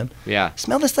medals on them. Yeah.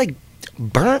 Smell this like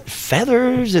burnt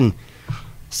feathers and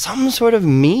some sort of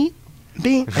meat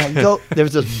being. And I go, there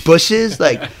was those bushes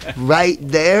like right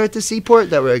there at the Seaport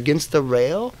that were against the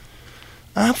rail.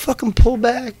 I fucking pull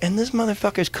back, and this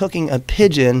motherfucker's cooking a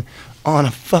pigeon on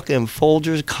a fucking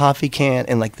Folgers coffee can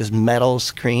and like this metal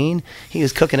screen. He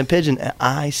was cooking a pigeon, and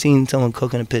I seen someone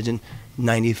cooking a pigeon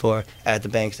 94 at the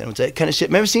banks. And it was that kind of shit.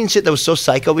 Remember seeing shit that was so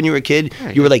psycho when you were a kid?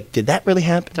 Yeah, you were like, did that really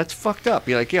happen? That's fucked up.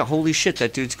 You're like, yeah, holy shit,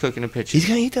 that dude's cooking a pigeon. He's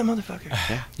gonna eat that motherfucker.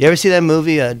 Yeah. You ever see that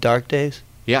movie, Dark Days?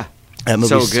 Yeah. That movie's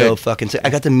So good. so fucking sick. I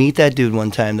got to meet that dude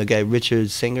one time, the guy Richard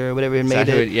Singer or whatever Is made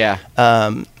that who it. Yeah.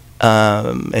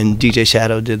 And DJ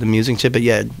Shadow did the music shit. But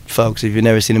yeah, folks, if you've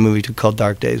never seen a movie called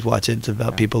Dark Days, watch it. It's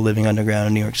about people living underground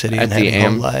in New York City and having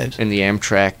whole lives. In the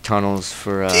Amtrak tunnels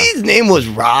for. His name was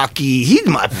Rocky. He's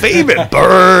my favorite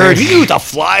bird. He used to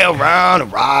fly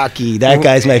around Rocky. That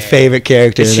guy's my favorite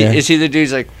character. Is he the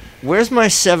dude's like, where's my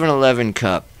 7-Eleven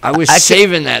cup? I was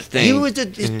saving that thing. He was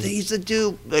he's the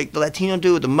dude, like the Latino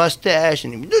dude with the mustache,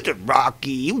 and he was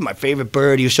Rocky. He was my favorite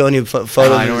bird. He was showing you photos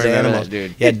I of don't his remember animals. that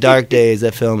dude. Yeah, Dark Days.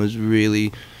 That film is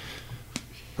really,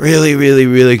 really, really,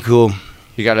 really cool.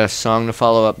 You got a song to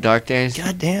follow up Dark Days?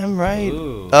 Goddamn right.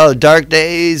 Ooh. Oh, Dark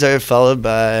Days are followed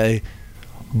by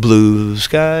Blue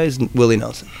Skies. Willie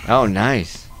Nelson. Oh,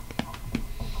 nice.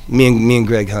 Me and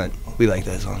Greg Hunt. We like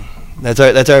that song. That's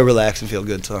our relax and feel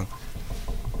good song.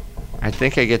 I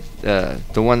think I get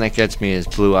the one that gets me is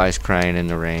Blue Eyes Crying in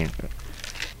the Rain.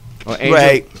 Well, Angel,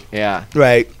 Right. Yeah.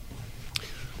 Right.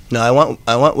 No, I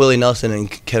want Willie Nelson and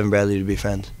Kevin Bradley to be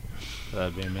friends.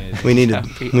 That'd be amazing. We need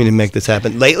to make this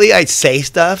happen. Lately, I say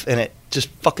stuff and it just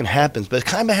fucking happens. But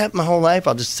it's kind of happened my whole life.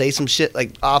 I'll just say some shit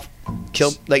like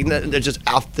they're just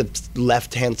off the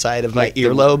left hand side of my Like the-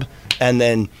 earlobe, and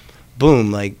then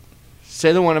boom, like.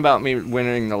 Say the one about me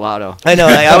winning the lotto. I know.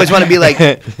 I always want to be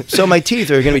like, so my teeth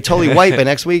are going to be totally white by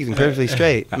next week and perfectly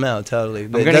straight. No, totally.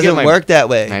 But it gonna get doesn't my- work that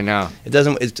way. I know. It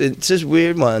doesn't. It's just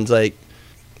weird ones like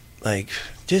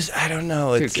just I don't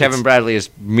know. Dude, Kevin Bradley is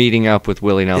meeting up with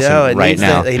Willie Nelson it right needs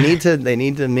now. They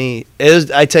need to meet.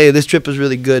 I tell you, this trip was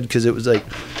really good because it was like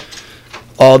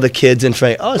all the kids in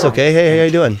front. Oh, it's okay. Hey, how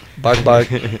you doing? Bark, bark.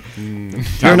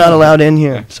 You're not allowed in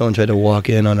here. Someone tried to walk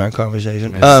in on our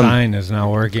conversation. The sign is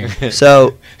not working.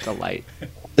 So The light.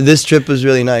 this trip was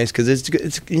really nice because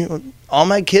it's all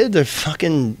my kids are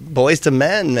fucking boys to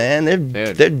men, man.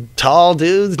 They're tall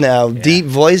dudes now, deep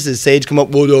voices. Sage come up,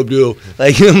 what up, dude?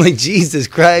 Like I'm like Jesus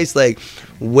Christ, like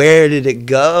where did it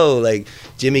go? Like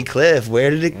Jimmy Cliff, where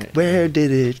did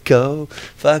it go?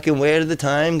 Fucking where did the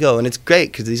time go? And it's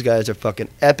great because these guys are fucking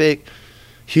epic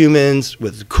humans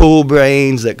with cool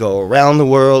brains that go around the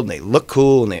world and they look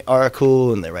cool and they are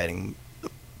cool and they're writing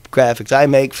graphics I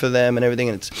make for them and everything,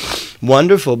 and it's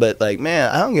wonderful. But like, man,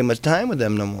 I don't get much time with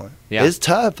them no more. Yeah. It's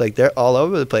tough. Like they're all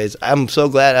over the place. I'm so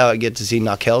glad I get to see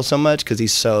Nakel so much because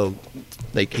he's so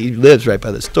like he lives right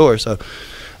by the store, so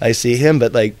I see him.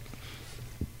 But like,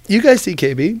 you guys see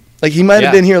KB? Like he might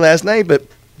have been here last night, but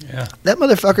Yeah. that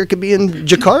motherfucker could be in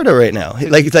Jakarta right now.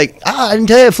 Like it's like, I didn't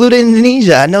tell you I flew to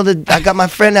Indonesia. I know that I got my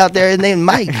friend out there named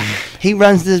Mike. He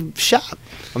runs the shop.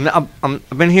 I've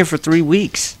been here for 3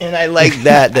 weeks. And I like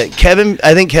that Kevin.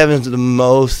 I think Kevin's the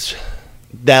most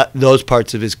those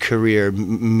parts of his career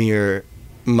mirror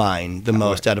mine the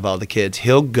most out of all the kids.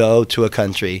 He'll go to a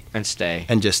country And stay.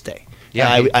 and just stay.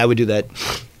 Yeah, I would do that.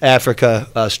 Africa,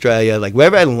 Australia, like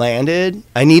wherever I landed,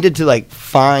 I needed to like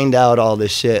find out all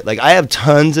this shit. Like I have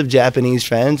tons of Japanese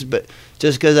friends, but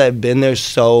just because I've been there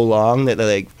so long that they're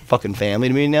like fucking family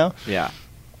to me now. Yeah.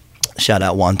 Shout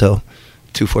out Wanto.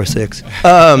 246.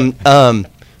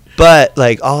 But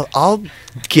like I'll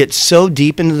get so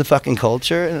deep into the fucking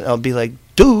culture and I'll be like,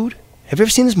 dude, have you ever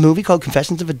seen this movie called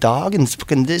Confessions of a Dog and it's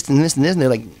fucking this and this and this? And they're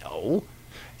like, no.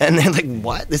 And they're like,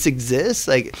 what? This exists?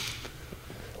 Like,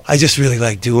 I just really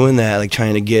like doing that, like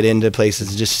trying to get into places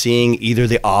and just seeing either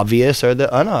the obvious or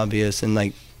the unobvious. And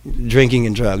like drinking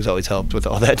and drugs always helped with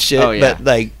all that shit. Oh, yeah. But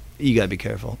like you gotta be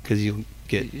careful because you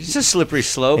get. It's a slippery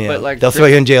slope, but like they'll throw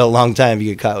you in jail a long time if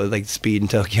you get caught with like speed in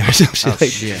Tokyo or some shit. Oh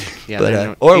shit! Yeah,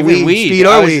 but, or weed, speed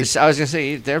or weed. I was gonna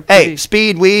say they're pretty... Hey,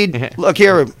 speed, weed. Look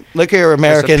here,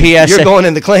 American. PSA. You're going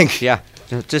in the clink. Yeah.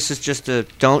 This is just a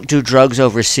don't do drugs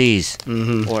overseas,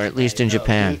 or at least in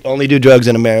Japan. Only do drugs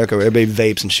in America where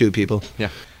everybody vapes and shoot people. Yeah,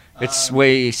 it's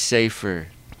way safer.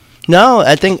 No,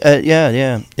 I think,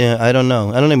 yeah. I don't know.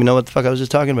 I don't even know what the fuck I was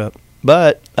just talking about.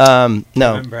 But,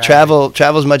 no, travel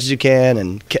as much as you can,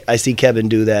 and I see Kevin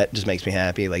do that. Just makes me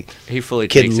happy. Like, he fully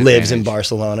kid takes lives advantage. in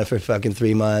Barcelona for fucking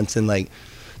 3 months, and like,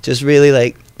 just really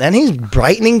like, and he's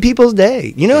brightening people's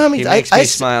day. You know how many? He makes me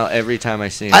smile every time I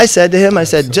see him. I said to him, I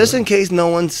said, just in case no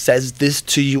one says this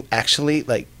to you, actually,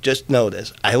 like, just know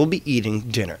this: I will be eating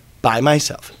dinner by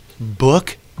myself,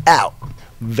 book out,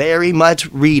 very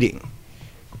much reading,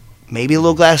 maybe a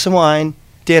little glass of wine,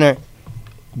 dinner,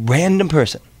 random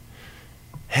person.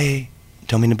 Hey,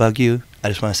 don't mean to bug you. I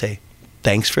just want to say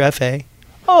thanks for FA.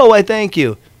 Oh, I thank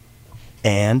you.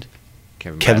 And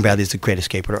Kevin Bradley is the greatest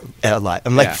skateboarder alive.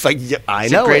 I'm like, fuck, yeah, I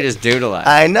know. The greatest dude alive.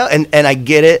 I know, and I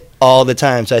get it all the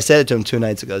time. So I said it to him 2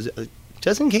 nights ago.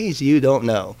 Just in case you don't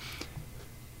know.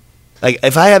 Like,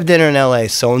 if I have dinner in LA,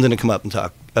 someone's going to come up and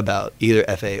talk about either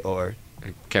FA or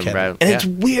Kevin. Bradley. And it's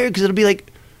weird because it'll be like,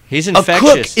 he's a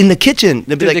infectious. cook in the kitchen.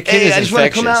 They'll be Dude, like, the kid hey, is I just want to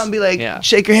come infectious. out and be like,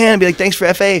 shake your hand and be like, thanks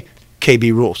for FA.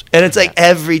 KB rules. And it's like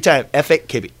every time. FA,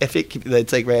 KB, FA, KB.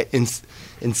 It's like right in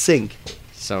sync.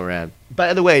 So rad.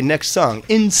 By the way, next song,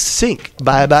 In Sync.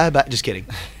 Bye. Just kidding.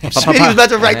 Smitty was about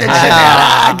to write that shit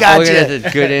down. I got We're you.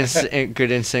 gonna have a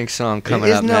good In Sync song coming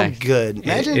It is up no next. good.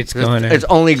 Imagine, It's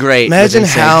only great. Imagine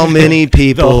how many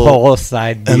people. The whole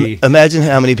side B. Imagine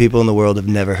how many people in the world have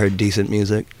never heard decent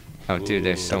music. Oh, dude,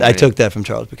 there's so I many. took that from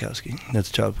Charles Bukowski. That's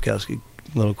a Charles Bukowski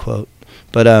little quote.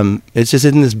 But it's just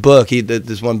in this book.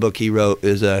 This one book he wrote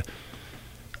is and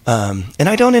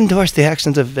I don't endorse the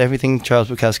actions of everything Charles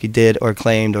Bukowski did or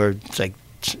claimed, or it's like,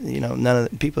 none of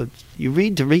the people. You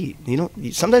read to read. You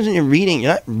don't. Sometimes when you're reading,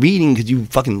 you're not reading because you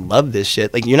fucking love this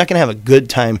shit. Like, you're not gonna have a good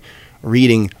time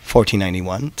reading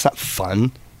 1491. It's not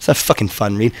fun. It's not a fucking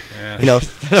fun read. Yeah.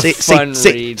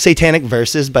 Read. Satanic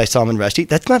Verses by Salman Rushdie.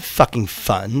 That's not fucking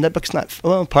fun. That book's not.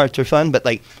 Well, parts are fun, but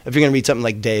like, if you're gonna read something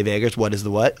like Dave Eggers, What is the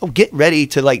What? Oh, get ready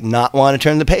to like not want to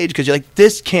turn the page because you're like,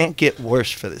 this can't get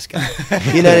worse for this guy.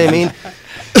 You know what I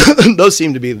mean? Those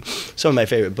seem to be some of my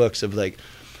favorite books of like,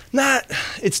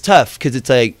 it's tough because it's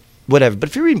like whatever. But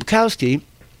if you're reading Bukowski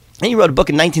and he wrote a book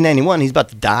in 1991, he's about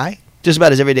to die, just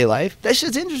about his everyday life. That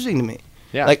shit's interesting to me.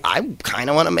 Yeah. Like, I kind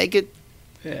of want to make it.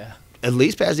 Yeah. At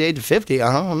least past the age of 50.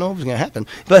 I don't know if it's gonna happen,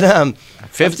 but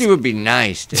 50 would be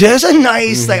nice. Dude. just a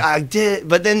nice like I did.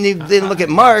 But then you then look at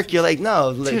Mark. You're like, no,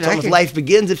 like, it's almost life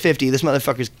begins at 50. This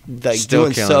motherfucker's like Still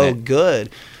doing killing so it. good.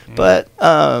 But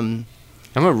I'm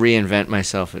gonna reinvent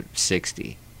myself at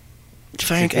 60.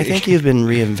 Frank, I think you've been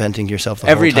reinventing yourself the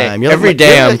Every whole day. time. Every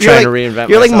day I'm trying to reinvent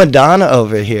You're like myself. Madonna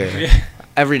over here.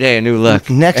 Every day a new look.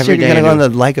 Next Every year you're day gonna a go on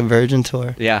new- the Like a Virgin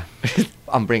tour. Yeah,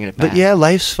 I'm bringing it back. But yeah,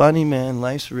 life's funny, man.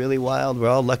 Life's really wild. We're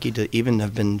all lucky to even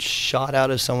have been shot out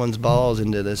of someone's balls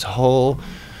into this whole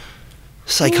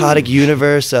psychotic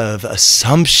universe of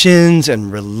assumptions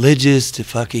and religious to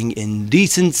fucking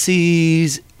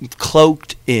indecencies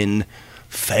cloaked in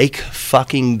fake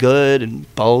fucking good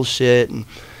and bullshit. And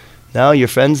now your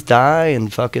friends die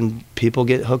and fucking people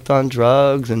get hooked on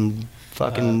drugs and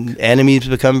fucking enemies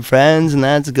become friends, and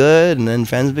that's good. And then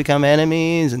friends become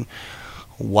enemies, and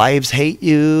wives hate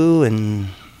you, and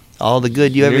all the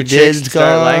good you New ever chicks did is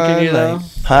start gone. liking you, though?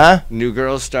 Huh? New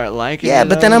girls start liking Yeah, you,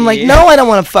 but then though? I'm like, no, I don't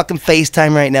want to fucking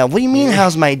FaceTime right now. What do you mean,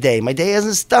 how's my day? My day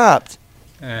hasn't stopped.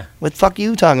 What the fuck are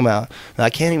you talking about? No,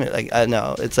 I can't even, like,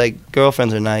 no. It's like,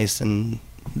 girlfriends are nice, and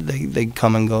they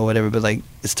come and go, whatever, but, like,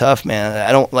 it's tough, man.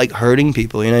 I don't like hurting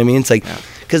people, you know what I mean? It's like,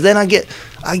 because then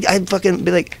I fucking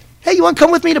be like, hey, you want to come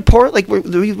with me to Portland? Like,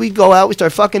 we go out, we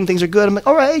start fucking, things are good. I'm like,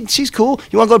 all right, she's cool.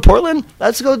 You want to go to Portland?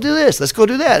 Let's go do this. Let's go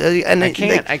do that. And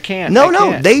I can't.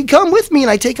 No, they come with me,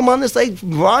 and I take them on this, like,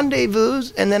 rendezvous,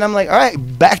 and then I'm like, all right,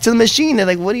 back to the machine. They're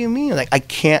like, what do you mean? Like, I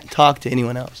can't talk to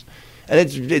anyone else. And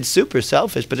it's super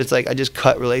selfish, but it's like I just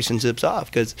cut relationships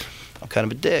off because I'm kind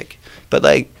of a dick. But,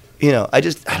 like, you know, I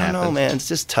don't know, man. It's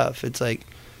just tough. It's like,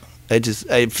 I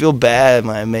feel bad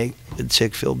when I make the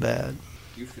chick feel bad.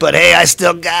 But hey, I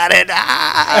still got it.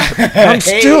 I'm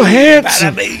still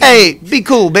handsome. Hey, be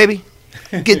cool, baby.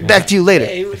 Get back to you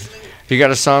later. You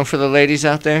got a song for the ladies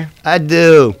out there? I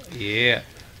do. Yeah.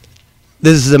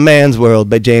 This is A Man's World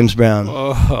by James Brown.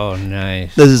 Oh,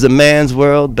 nice. This is a man's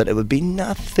world, but it would be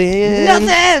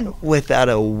nothing without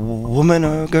a woman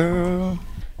or a girl.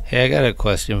 Hey, I got a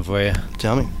question for you.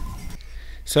 Tell me.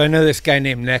 So I know this guy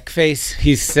named Neckface.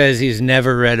 He says he's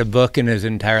never read a book in his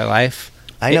entire life.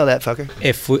 I know that fucker.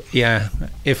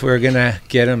 If we're gonna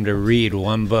get him to read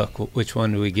one book, which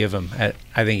one do we give him?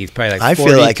 I think he's probably like I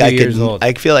 42 feel like years old.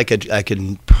 I feel like I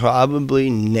could probably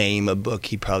name a book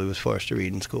he probably was forced to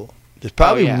read in school. There's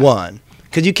probably one.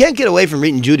 Because you can't get away from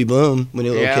reading Judy Blume when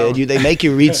you're a little kid. They make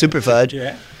you read Super Fudge.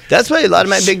 Yeah. That's why a lot of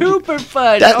my big... Super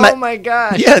Fudge, my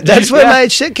gosh. Yeah, that's where my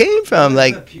shit came from.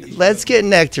 Like, let's get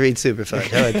Neck to read Super Fudge.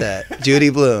 How about that? Judy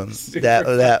Blume. That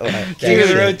one. King of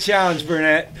the Road challenge,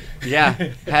 Burnett. Yeah,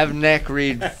 have Neck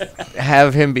read,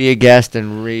 have him be a guest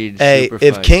and read Super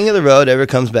Fudge. If King of the Road ever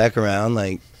comes back around,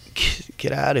 like,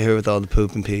 get out of here with all the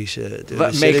poop and pee shit. Dude.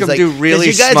 But make him do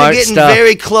really smart stuff. You stuff. guys are getting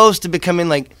very close to becoming,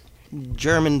 like,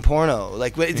 German porno.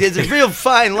 Like, it's a real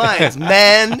fine lines.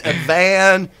 Men, a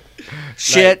van...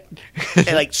 Shit. Like,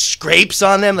 and like scrapes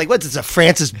on them. Like, what's this, a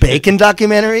Francis Bacon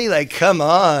documentary? Like, come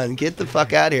on, get the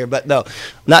fuck out of here. But no, I'm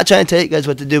not trying to tell you guys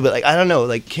what to do, but like, I don't know,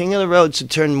 like King of the Road should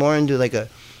turn more into like a,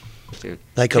 dude,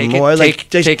 like take a more it, like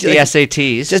take the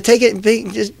SATs. Just take it,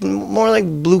 just more like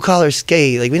blue collar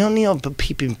skate. Like, we don't need all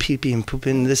peeping and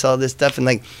pooping all this stuff. And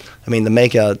like, I mean, the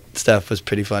makeout stuff was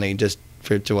pretty funny just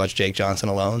to watch Jake Johnson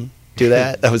alone do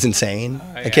that. That was insane.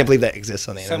 I can't believe that exists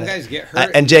on the internet. Some guys get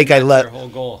hurt. And Jake, I love. Their whole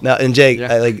goal. No, and Jake,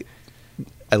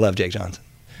 I love Jake Johnson.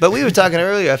 But we were talking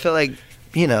earlier. I feel like,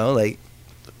 like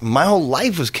my whole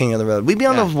life was King of the Road. We'd be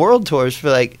on those world tours for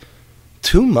like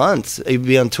 2 months. You'd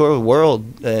be on tour with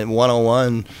World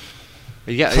 101.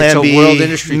 Yeah, Plan it's a B, world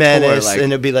industry Menace, tour. Like,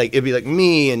 and it'd be like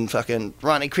me and fucking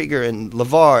Ronnie Krieger and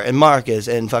LeVar and Marcus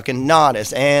and fucking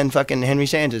Nodis and fucking Henry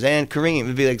Sanchez and Kareem.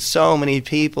 It'd be like so many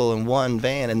people in one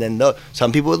van, and then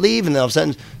some people would leave, and then all of a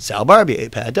sudden Sal Barbier,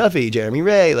 Pat Duffy, Jeremy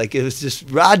Ray, like it was just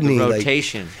Rodney.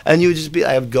 Rotation. Like, and you would just be,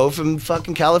 I would go from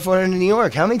fucking California to New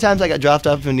York. How many times I got dropped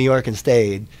off in New York and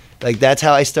stayed? Like, that's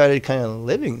how I started kind of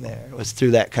living there, was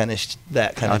through that kind of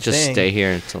thing. I'll just stay here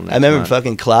until next I remember month.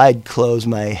 fucking Clyde closed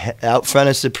my out front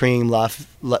of Supreme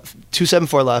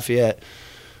 274 Lafayette.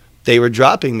 They were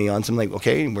dropping me on some, like,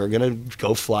 okay, we're going to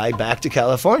go fly back to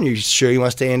California. You sure you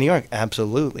want to stay in New York?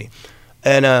 Absolutely.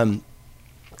 And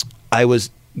I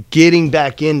was getting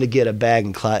back in to get a bag,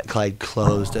 and Clyde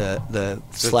closed the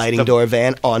sliding door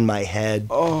van on my head.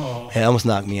 Oh. It almost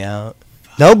knocked me out.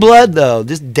 No blood, though.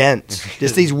 Just dents.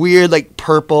 Just these weird, like,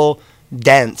 purple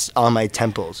dents on my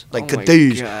temples. Like,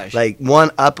 kadoosh. Like, one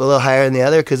up a little higher than the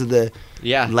other because of the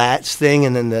latch thing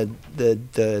and then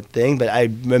the thing. But I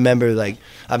remember, like,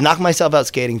 I've knocked myself out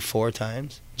skating 4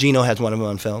 times. Gino has one of them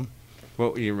on film.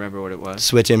 What, you remember what it was?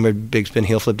 Switch inward, big spin,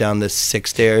 heel flip down the 6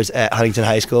 stairs at Huntington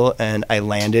High School, and I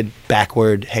landed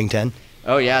backward hang 10.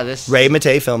 Oh, yeah, this... Ray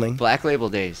Matei filming. Black Label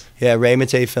days. Yeah, Ray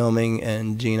Matei filming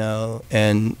and Gino.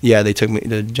 And, yeah, they took me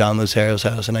to John Lucero's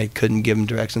house, and I couldn't give them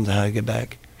directions on how to get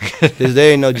back. Because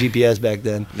there ain't no GPS back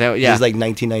then. It was like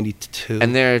 1992.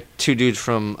 And there are 2 dudes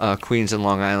from Queens and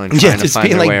Long Island trying to find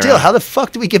being their like, way Dill, around. How the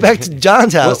fuck do we get back to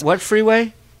John's house? What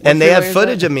freeway? And they have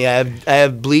footage of me. I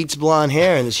have bleached blonde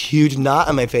hair and this huge knot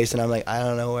on my face, and I'm like, I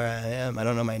don't know where I am. I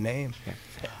don't know my name.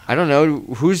 I don't know.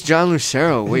 Who's John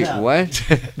Lucero? Wait, what?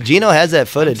 Gino has that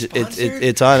footage.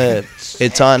 It's on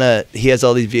a. He has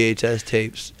all these VHS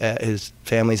tapes at his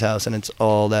family's house, and it's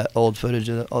all that old footage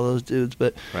of all those dudes.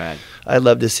 But Rad. I'd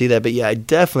love to see that. But yeah, I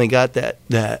definitely got that.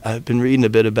 I've been reading a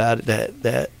bit about it.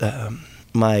 That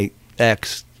my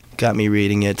ex got me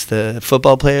reading. It's the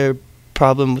football player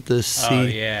problem with the C. Oh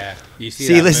yeah. You see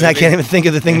See, listen, movie? I can't even think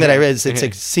of the thing that I read. It's like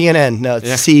CNN. No,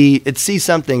 it's C. It's C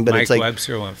something, but Mike it's like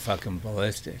Webster went fucking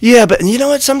ballistic. Yeah, but you know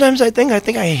what? Sometimes I think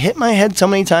I hit my head so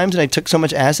many times, and I took so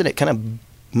much acid, it kind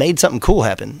of made something cool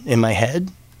happen in my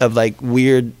head of like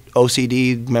weird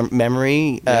OCD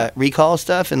memory recall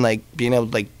stuff, and like being able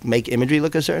to like make imagery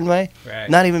look a certain way. Right.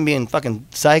 Not even being fucking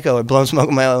psycho or blowing smoke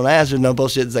in my own ass or no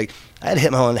bullshit. It's like I had to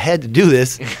hit my own head to do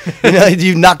this.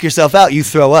 You knock yourself out, you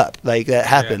throw up. Like that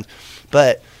happens. Yeah.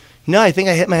 But no, I think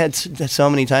I hit my head so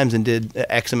many times and did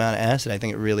X amount of acid. I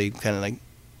think it really kind of like,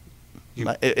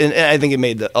 and I think it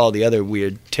made all the other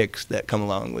weird tics that come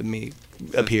along with me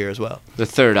appear as well. The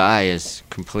third eye is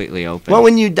completely open. Well,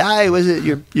 when you die, was it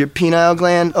your pineal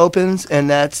gland opens, and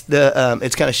that's the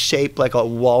it's kind of shaped like a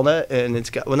walnut, and it's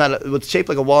got it's shaped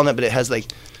like a walnut, but it has like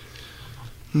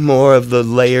more of the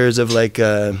layers of like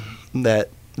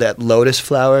that lotus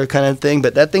flower kind of thing.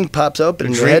 But that thing pops open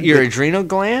in your head. Your adrenal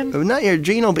gland? Not your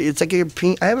adrenal, but it's like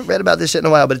I haven't read about this shit in a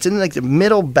while, but it's in like the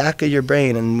middle back of your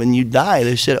brain, and when you die,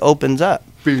 this shit opens up,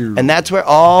 and that's where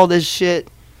all this shit.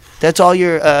 That's all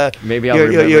your maybe I'll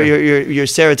your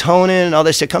serotonin and all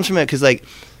this shit comes from it. Because like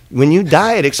when you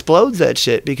die, it explodes that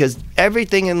shit. Because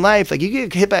everything in life, like you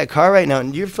get hit by a car right now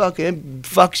and your fucking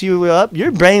fucks you up,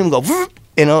 your brain will go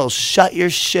and it'll shut your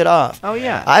shit off. Oh,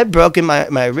 yeah. I've broken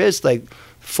my wrist like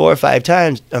 4 or 5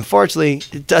 times. Unfortunately,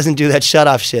 it doesn't do that shut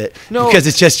off shit. No. Because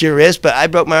it's just your wrist. But I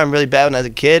broke my arm really bad when I was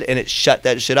a kid, and it shut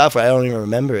that shit off where I don't even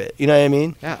remember it. You know what I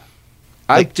mean? Yeah.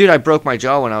 I broke my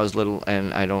jaw when I was little,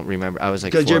 and I don't remember. I was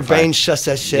like 4 or 5. Because your brain shuts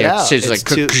that shit out. It's like,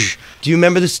 Do you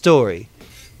remember the story?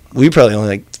 We were probably only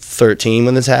like 13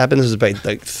 when this happened. This was about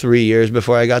like 3 years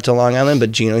before I got to Long Island.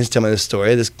 But Gino used to tell me this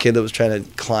story. This kid that was trying to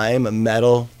climb a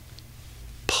metal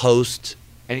post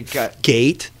and he got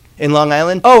gate in Long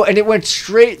Island. Oh, and it went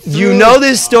straight through. You know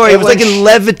this story. It was like in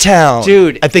Levittown.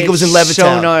 Dude, I think it was in Levittown.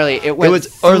 So gnarly. It went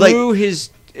through his...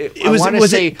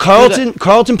 Was it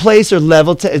Carlton Place or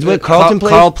Levittown? Is it Carlton Place?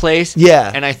 Carl Place.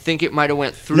 Yeah. And I think it might have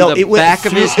went through the back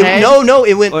of his head.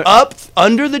 It went up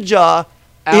under the jaw.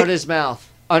 Out his mouth.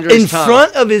 Under his tongue. In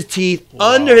front of his teeth,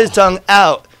 under his tongue,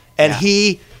 out. And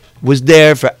he was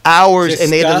there for hours, and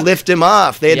they had to lift him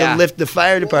off. They had to lift, the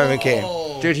fire department came.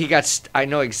 Dude, he got. I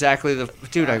know exactly the.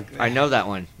 Dude, I know that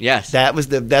one. Yes.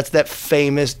 That's that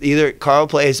famous either Carl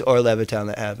Place or Levittown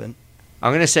that happened.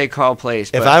 I'm gonna say Carl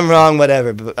Place. If I'm wrong,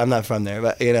 whatever. But I'm not from there.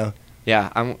 But you know.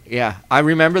 Yeah. I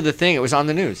remember the thing. It was on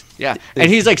the news. Yeah. And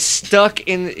he's like stuck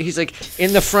in. He's like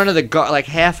in the front of the like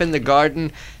half in the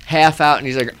garden, half out, and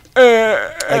he's like.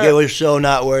 Like it was so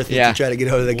not worth it to try to get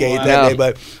out of the gate that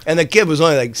day. And the kid was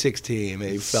only like 16.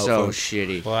 Maybe felt so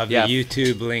shitty. We'll have the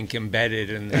YouTube link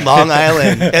embedded in there. Long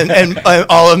Island, and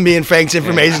all of me and Frank's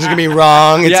information is gonna be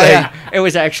wrong. It's It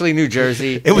was actually New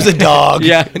Jersey. It was a dog.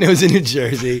 And it was in New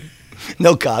Jersey.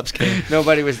 No cops came.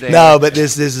 Nobody was there. No, but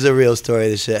this is a real story.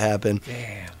 This shit happened.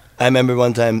 Damn. I remember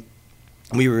one time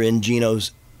we were in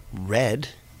Gino's Red.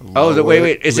 Oh,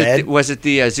 wait! Was it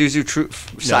the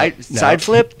Zuzu side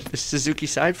flip? The Suzuki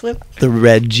side flip? The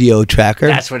red Geo Tracker.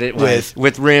 That's what it was.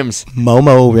 With rims.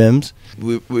 Momo rims.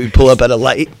 We pull up at a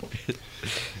light,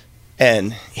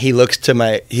 and he looks to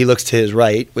his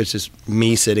right, which is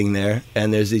me sitting there,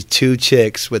 and there's these 2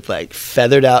 chicks with like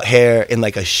feathered out hair in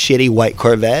like a shitty white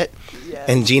Corvette,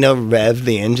 and Gino revved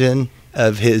the engine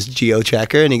of his Geo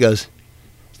Tracker, and he goes.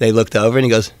 They looked over, and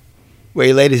he goes, "Where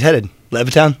you ladies headed?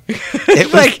 Levittown?" It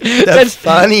was like the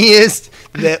funniest.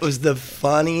 That was the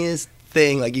funniest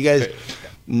thing. Like you guys,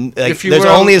 like there's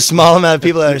only a small amount of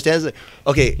people that understand. Like,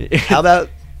 okay, how about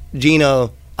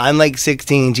Gino? I'm like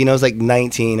 16. Gino's like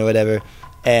 19 or whatever.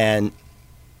 And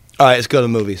all right, let's go to the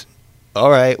movies. All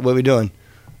right, what are we doing?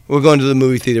 We're going to the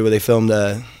movie theater where they filmed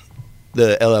the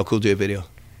LL Cool J video.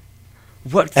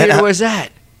 What theater was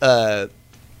that?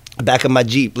 Back of my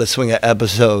Jeep. Let's swing an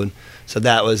episode. So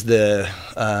that was the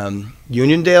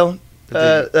Uniondale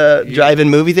drive-in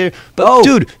movie theater. But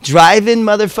dude, drive-in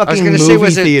motherfucking movie theater. I was going to say,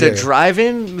 was it the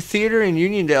drive-in theater in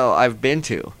Uniondale I've been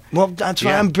to? Well, that's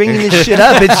why I'm bringing this shit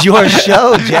up. It's your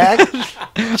show, Jack.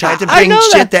 Trying to bring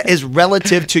shit that is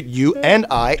relative to you and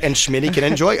I, and Schmitty can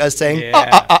enjoy us saying,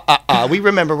 we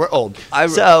remember we're old.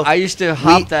 I used to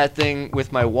hop that thing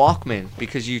with my Walkman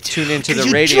because you tune into the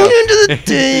radio. You tune into the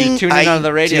thing. You tune in on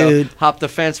the radio, hop the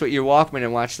fence with your Walkman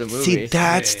and watch the movie. See,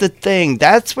 that's the thing.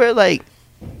 That's where, like,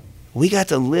 we got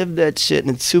to live that shit,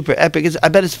 and it's super epic. I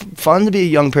bet it's fun to be a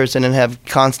young person and have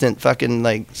constant fucking,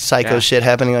 like, psycho shit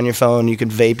happening on your phone. You can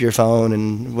vape your phone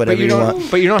and whatever you want.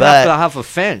 But you don't have to have a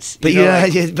fence. But,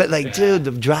 dude,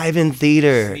 the drive-in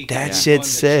theater, that shit's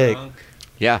sick.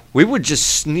 Yeah, we would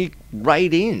just sneak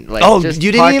right in. Like,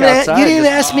 you didn't even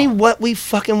ask me what we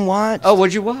fucking watched. Oh,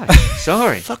 what'd you watch?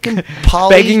 Sorry. Fucking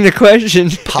begging the question.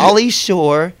 Pauly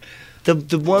Shore,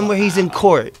 the one where he's in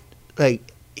court, like.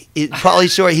 Pauly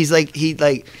Shore,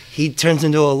 he turns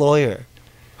into a lawyer.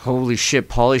 Holy shit,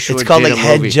 Pauly Shore. It's called like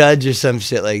Head Judge or some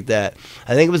shit like that.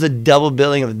 I think it was a double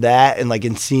billing of that and like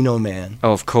Encino Man.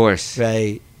 Oh, of course.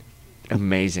 Right.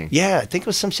 Amazing. Yeah, I think it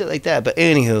was some shit like that. But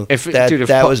anywho,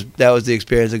 that was the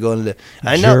experience of going to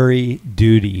Jury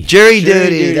Duty. Jury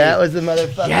Duty. That was the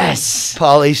motherfucking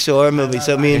Pauly Shore movie.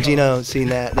 So me and Gino seen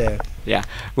that there. Yeah,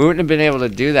 we wouldn't have been able to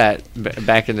do that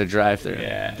back in the drive-thru,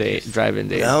 drive-in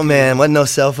days. Oh man, wasn't no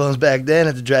cell phones back then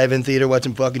at the drive-in theater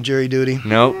watching fucking Jury Duty.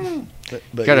 Nope.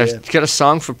 But got a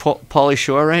song for Pauly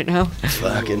Shore right now?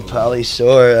 Fucking Pauly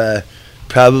Shore,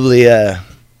 probably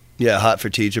Hot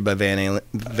for Teacher by Van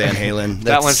Halen.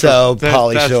 That's so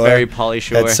Pauly Shore. That's very Pauly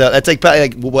Shore. That's like probably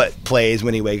like what plays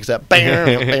when he wakes up.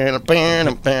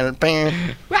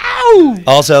 Wow!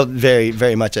 Also, very,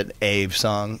 very much an Ave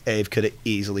song. Ave could have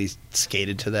easily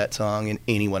skated to that song in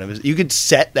any one of his. You could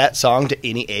set that song to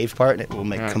any Ave part, and it will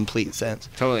make complete sense.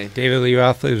 Totally. David Lee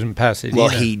Roth lives in Pasadena. Well,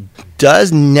 he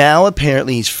does now.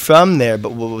 Apparently, he's from there.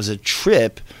 But what was a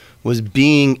trip was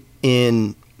being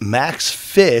in Max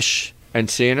Fish and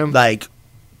seeing him like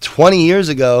 20 years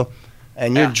ago.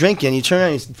 and you're drinking. You turn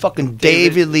around, and it's fucking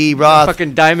David Lee Roth,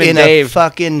 fucking Diamond in Dave, a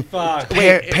fucking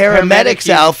paramedic's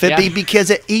outfit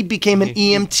because he became an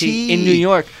EMT in New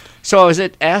York. So I was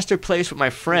at Astor Place with my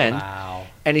friend, Wow.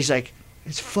 and he's like,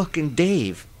 "It's fucking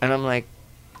Dave," and I'm like,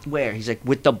 "Where?" He's like,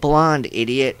 "With the blonde,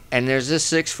 idiot." And there's this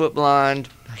 6-foot blonde,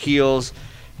 heels.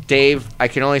 Dave, I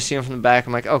can only see him from the back.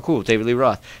 I'm like, "Oh, cool, David Lee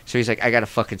Roth." So he's like, "I gotta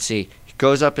fucking see." He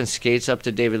goes up and skates up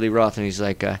to David Lee Roth, and he's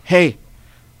like, "Hey,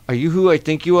 are you who I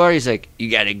think you are?" He's like, "You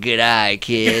got a good eye,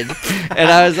 kid." And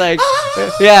I was like,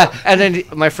 "Yeah." And then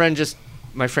my friend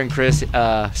Chris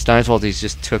Steinswald, he's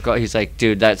just took off. He's like,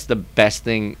 "Dude, that's the best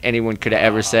thing anyone could have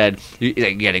ever said. You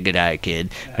got a good eye,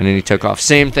 kid." And then he took off.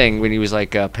 Same thing when he was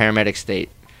like paramedic state.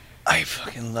 I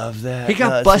fucking love that. He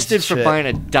got busted for buying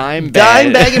a dime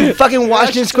dime bag. bag in fucking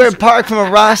Washington Square Park from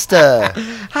a Rasta.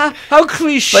 How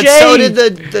cliche. But so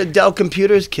did the Dell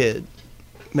Computers kid.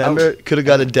 Remember? Could have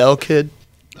got a Dell kid.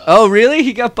 Oh, really?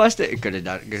 He got busted. Could have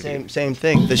done it. Same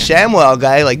thing. The ShamWow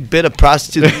guy like bit a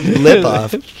prostitute's lip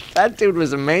off. That dude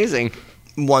was amazing.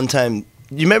 One time,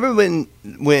 you remember when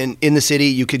in the city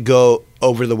you could go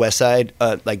over the west side,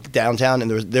 like downtown, and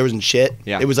there wasn't shit.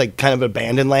 Yeah. It was like kind of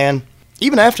abandoned land.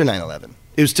 Even after 9/11,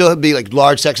 it would still be like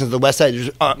large sections of the west side.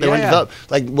 They weren't developed,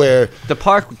 like where the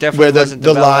park definitely wasn't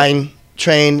the developed. line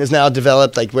train is now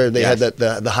developed, like where they Yes. had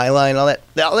the High Line and all that.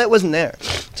 All that wasn't there.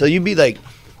 So it'd be like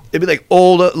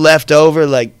old leftover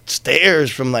like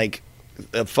stairs from like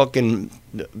a fucking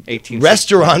 1860s.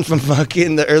 restaurant from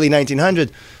fucking the early 1900s.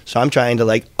 So I'm trying to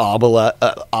like obble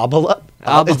up.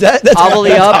 Is that's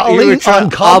Ollie up. You were Ollieing trying- on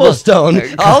cobblestone.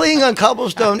 Ollieing on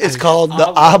cobblestone is called the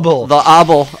obble. The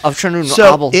obble. I'm trying to So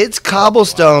obble. it's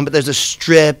cobblestone, but there's a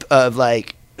strip of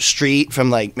like street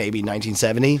from like maybe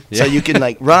 1970. So you can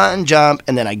like run, jump,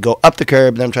 and then I go up the curb,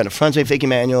 and then I'm trying to frontside fakie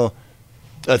manual,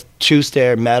 a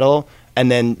 2-stair metal,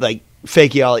 and then like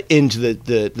fakie ollie into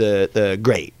the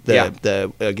grate. Against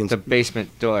the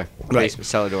basement door. Right. Basement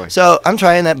cellar door. So I'm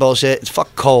trying that bullshit. It's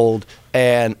fuck cold,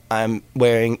 and I'm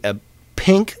wearing a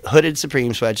pink hooded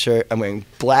Supreme sweatshirt. I'm wearing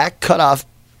black cutoff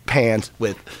pants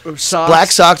with Socks.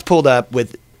 black socks pulled up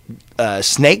with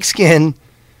snakeskin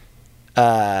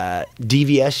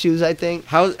DVS shoes, I think.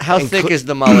 How and thick cl- is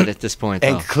the mullet at this point,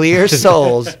 And though? clear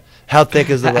soles. How thick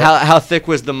is the How thick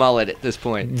was the mullet at this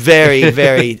point? Very,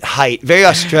 very height. Very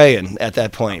Australian at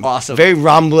that point. Awesome. Very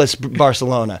Rambless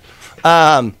Barcelona.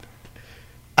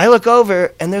 I look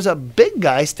over, and there's a big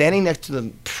guy standing next to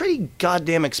the pretty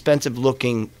goddamn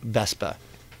expensive-looking Vespa.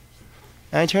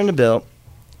 And I turn to Bill,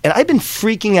 and I've been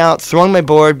freaking out, throwing my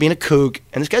board, being a kook,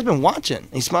 and this guy's been watching.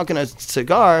 He's smoking a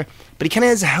cigar, but he kind of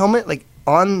has a helmet, like,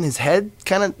 on his head,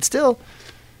 kind of still.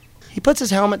 He puts his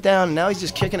helmet down, and now he's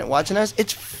just kicking it, watching us.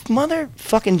 It's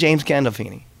motherfucking James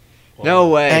Gandolfini. No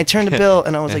way. And I turned to Bill,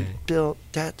 and I was like, Bill,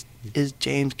 that is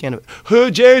James Gandolfini.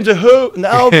 Who, James, or who?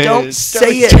 No, don't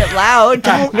say it loud.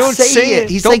 Don't say it.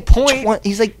 He's Don't like point.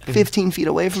 he's like 15 feet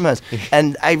away from us.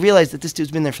 And I realized that this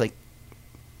dude's been there for like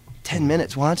 10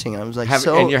 minutes watching. And I was like,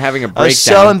 and you're having a I was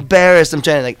so breakdown. embarrassed. I'm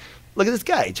trying to like, look at this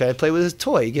guy trying to play with his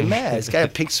toy. You get mad. This guy had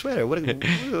a pink sweater. What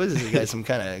is this guy? Some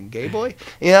kind of gay boy?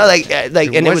 You know, like, and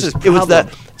What's his it was the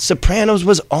problem? Sopranos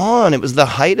was on. It was the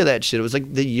height of that shit. It was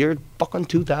like the year fucking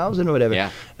 2000 or whatever.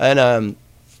 Yeah. And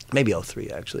maybe 03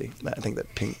 actually. I think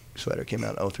that pink sweater came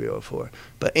out in 03 or 04.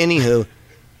 But anywho,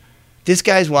 this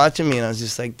guy's watching me, and I was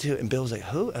just like, dude. And Bill was like,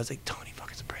 who? I was like, Tony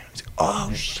fucking Soprano. He's like,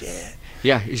 oh shit.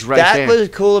 Yeah, he's right That there. was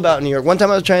cool about New York. One time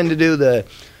I was trying to do the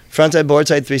frontside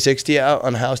boardside 360 out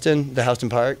on Houston, the Houston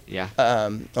Park. Yeah.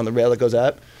 On the rail that goes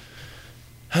up.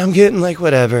 I'm getting like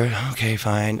whatever. Okay,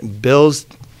 fine. Bill's,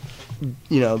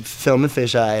 filming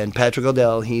fisheye, and Patrick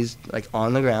O'Dell, he's like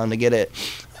on the ground to get it.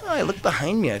 I looked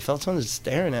behind me. I felt someone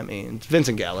staring at me. It's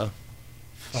Vincent Gallo.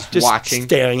 Just Watching.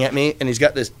 staring at me, and he's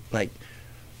got this like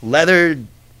leather,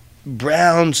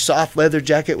 brown, soft leather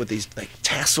jacket with these like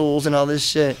tassels and all this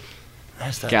shit. I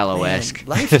just thought, Gallo-esque. man,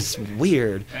 life is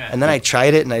weird. And then I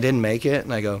tried it and I didn't make it,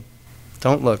 and I go,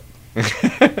 don't look.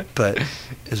 But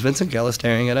is Vincent Gallo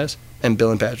staring at us? And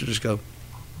Bill and Patrick just go,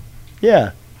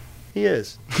 yeah, he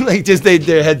is. Like just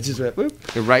their heads just went,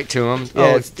 whoop. You're right to him.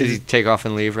 Yeah, Did he take off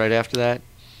and leave right after that?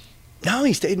 No,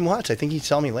 he stayed and watched. I think he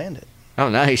saw me land it. Oh,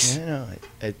 nice. Yeah, no,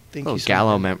 I think Little he saw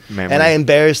Gallo me. memory. And I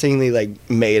embarrassingly like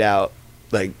made out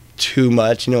like too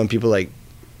much. You know when people like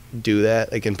do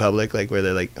that like in public, like where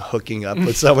they're like hooking up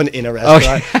with someone in a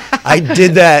restaurant. I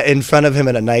did that in front of him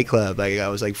at a nightclub. Like I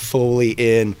was like fully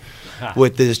in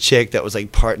with this chick that was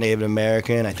like part Native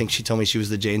American. I think she told me she was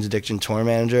the Jane's Addiction tour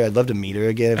manager. I'd love to meet her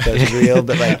again if that was real.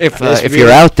 But like if you're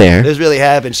out there, this really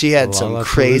happened. She had some Lollapalooza.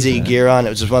 crazy gear on. It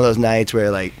was just one of those nights where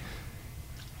like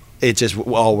it just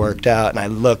all worked out, and I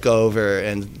look over,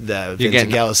 and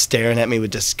Vincent Gallo is staring at me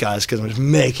with disgust because I'm just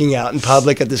making out in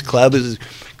public at this club. It was a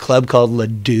club called Le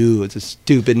Doux. It's a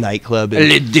stupid nightclub.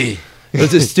 Le Doux. It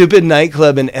was a stupid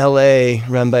nightclub in L.A.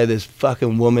 run by this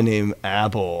fucking woman named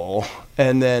Apple.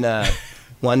 And then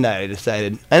one night I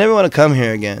decided, I never want to come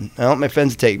here again. I don't want my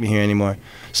friends to take me here anymore.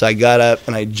 So I got up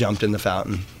and I jumped in the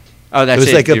fountain. Oh, that's it.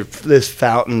 It was like this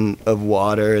fountain of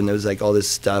water, and there was like all this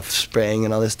stuff spraying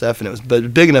and all this stuff, and it was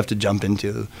big enough to jump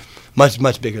into. Much,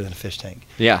 much bigger than a fish tank.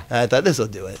 Yeah. And I thought, this will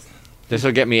do it. This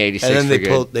will get me 86 and then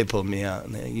for they pulled me out,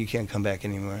 and you can't come back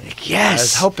anymore. Yes. I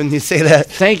was hoping you'd say that.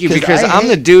 Thank you, because I'm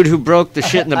the dude who broke the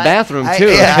shit in the bathroom, too.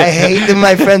 I hate that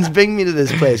my friends bring me to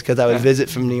this place, because I would visit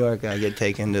from New York, and I get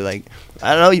taken to, like,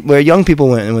 I don't know, where young people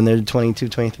went when they're 22,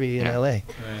 23 in L.A. Right.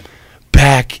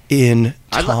 Back in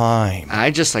time.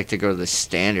 I just like to go to the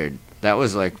Standard. That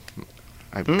was like,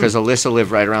 because Alyssa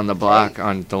lived right around the block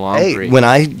on DeLongre. When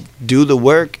I do the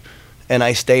work and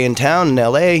I stay in town in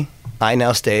L.A., I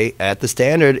now stay at the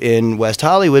Standard in West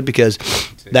Hollywood because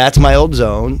that's my old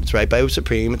zone. It's right by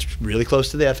Supreme. It's really close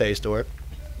to the FA store.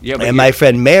 Yeah, and my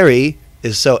friend Mary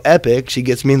is so epic. She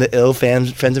gets me the ill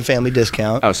friends and family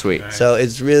discount. Oh, sweet. Nice. So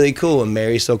it's really cool. And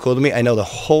Mary's so cool to me. I know the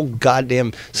whole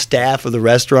goddamn staff of the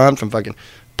restaurant, from fucking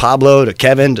Pablo to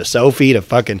Kevin to Sophie to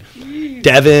fucking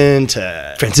Devin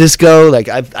to Francisco. Like,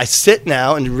 I sit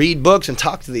now and read books and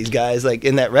talk to these guys like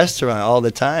in that restaurant all the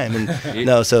time.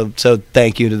 And so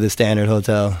thank you to the Standard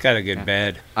Hotel. Got a good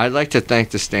bed. I'd like to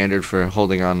thank the Standard for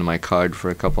holding on to my card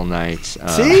for a couple nights.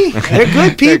 See, they're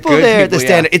good people there at the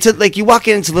Standard. It's like you walk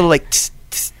in, it's a little like.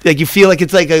 Like you feel like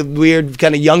it's like a weird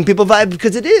kind of young people vibe,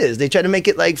 because it is. They try to make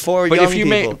it like for young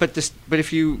people. But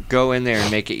if you go in there and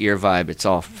make it your vibe, it's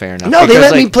all fair enough. No, they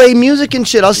let me play music and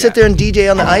shit. I'll sit there and DJ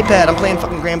on the iPad. I'm playing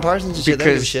fucking Graham Parsons and shit. They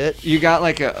don't give a shit. You got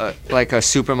like a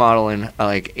supermodel in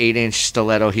like 8-inch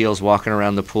stiletto heels walking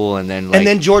around the pool, and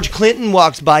then George Clinton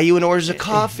walks by you and orders a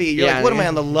coffee. You're like, what am I,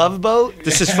 on the Love Boat?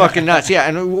 This is fucking nuts. Yeah,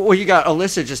 and you got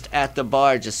Alyssa just at the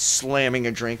bar, just slamming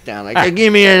a drink down, like,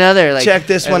 give me another. Like, check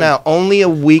this one out. Only a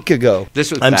week ago.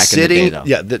 This was back in the day, though.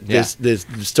 Yeah, this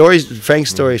stories, Frank's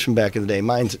stories from back in the day.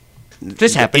 Mine's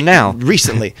this happened now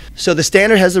recently. So the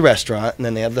Standard has the restaurant, and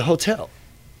then they have the hotel.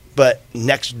 But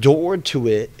next door to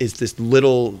it is this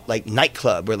little like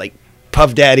nightclub where like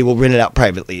Puff Daddy will rent it out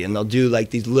privately, and they'll do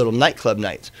like these little nightclub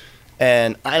nights.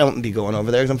 And I don't be going over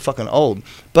there because I'm fucking old.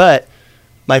 But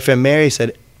my friend Mary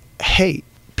said, "Hey,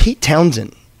 Pete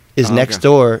Townsend is next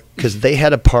door, because they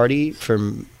had a party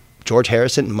from George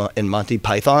Harrison and Monty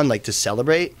Python, like, to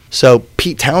celebrate. So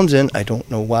Pete Townsend, I don't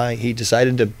know why he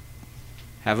decided to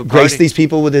have a grace these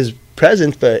people with his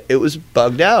presence, but it was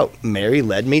bugged out. Mary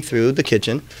led me through the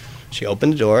kitchen. She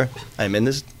opened the door. I'm in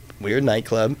this weird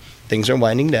nightclub. Things are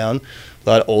winding down. A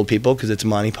lot of old people, because it's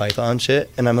Monty Python shit.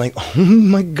 And I'm like, oh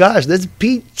my gosh, that's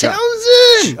Pete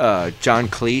Townsend! John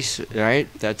Cleese, right?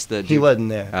 That's the dude. He wasn't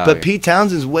there. But Pete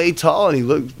Townsend's way tall, and he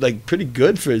looked like pretty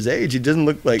good for his age. He doesn't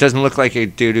look like a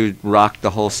dude who rocked the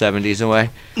whole 70s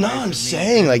away. No, I'm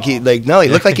saying he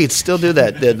looked like he'd still do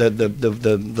that.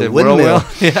 The windmill.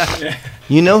 Yeah.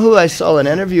 You know who I saw an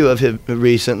interview of him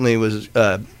recently was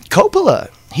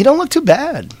Coppola. He don't look too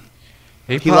bad.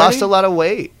 He lost a lot of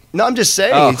weight. No, I'm just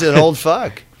saying, he's an old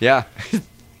fuck. Yeah.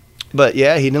 But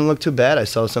yeah, he didn't look too bad. I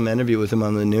saw some interview with him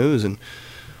on the news, and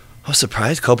I was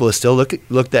surprised Coppola still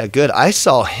looked that good. I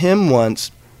saw him once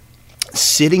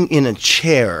sitting in a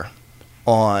chair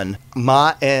on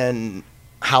Ma and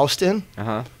Houston.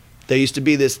 Uh-huh. There used to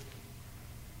be this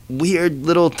weird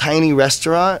little tiny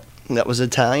restaurant that was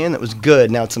Italian that was good.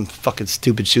 Now it's some fucking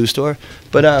stupid shoe store.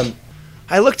 But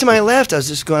I looked to my left. I was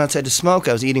just going outside to smoke.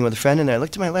 I was eating with a friend in there. I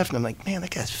looked to my left, and I'm like, man,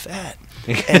 that guy's fat.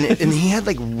 and he had,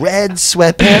 like, red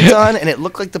sweatpants on, and it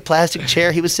looked like the plastic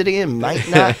chair he was sitting in might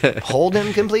not hold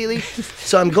him completely.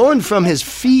 So I'm going from his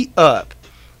feet up.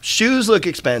 Shoes look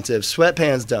expensive.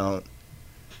 Sweatpants don't.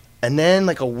 And then,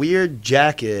 like, a weird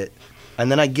jacket.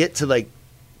 And then I get to, like,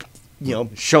 you know,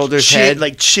 shoulders, chin, head.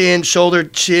 Like, chin, shoulder,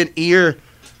 chin, ear.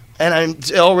 And I'm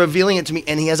all revealing it to me,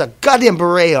 and he has a goddamn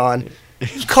beret on.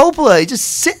 Coppola, he's just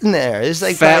sitting there. It's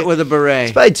like fat with a beret.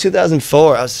 It's probably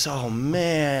 2004. I was, oh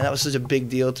man, that was such a big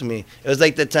deal to me. It was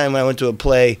like that time when I went to a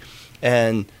play,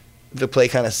 and the play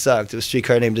kind of sucked. It was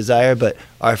Streetcar Named Desire, but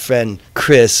our friend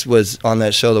Chris was on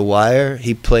that show, The Wire.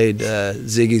 He played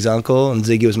Ziggy's uncle, and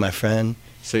Ziggy was my friend.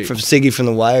 Ziggy from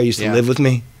The Wire used to live with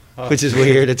me, which is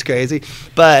weird. It's crazy,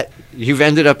 but you've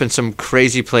ended up in some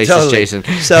crazy places, totally. Jason.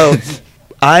 So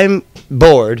I'm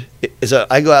bored. So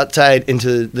I go outside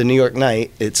into the New York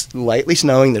night. It's lightly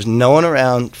snowing. There's no one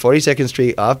around. 42nd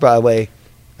Street, off Broadway.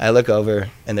 I look over,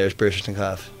 and there's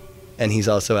Baryshnikov, and he's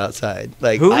also outside.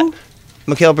 Like, who?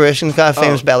 Mikhail Baryshnikov,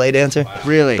 famous ballet dancer.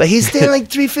 Really? But he's standing like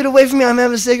 3 feet away from me. I'm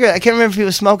having a cigarette. I can't remember if he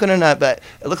was smoking or not, but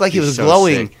it looked like he He's was so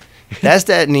glowing. sick. That's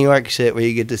that New York shit where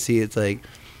you get to see it's like.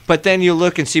 But then you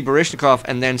look and see Baryshnikov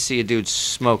and then see a dude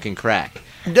smoking crack.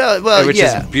 No, well, Which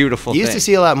yeah. is a beautiful You used thing. to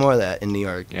see a lot more of that in New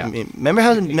York. Yeah. I mean, remember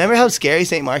how scary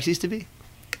St. Mark's used to be?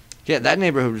 Yeah, that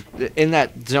neighborhood in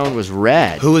that zone was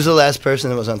rad. Who was the last person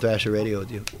that was on Thrasher Radio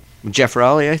with you? Jeff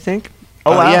Rowley, I think.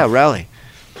 Oh, wow. Yeah, Rowley.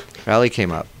 Rowley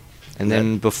came up. And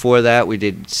then before that, we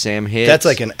did Sam Hicks. That's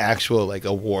like an actual like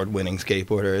award-winning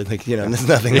skateboarder. Like there's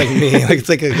nothing like me. Like it's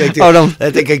like Oh, I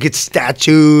think I get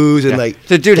statues and Yeah. like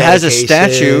The dude has a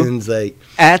statue. dedications, like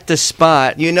at the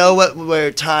spot. you know what? Where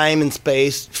time and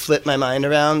space flipped my mind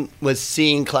around was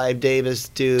seeing Clive Davis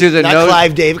do the not nose-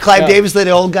 Clive Davis. Clive No. Davis, the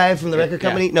old guy from the record Yeah.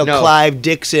 company. No, No. Clive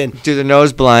Dixon. Do the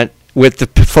nose blunt with the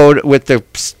photo with the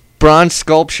bronze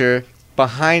sculpture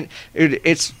behind.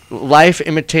 It's life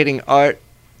imitating art,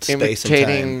 Space and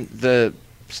imitating the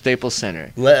Staples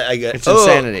Center. It's Oh,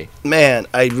 insanity. Man,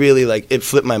 I really like it.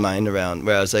 Flipped my mind around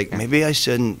where I was like, maybe I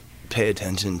shouldn't pay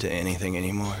attention to anything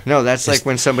anymore. No, that's Is- like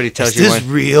when somebody tells Is you this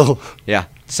real? yeah,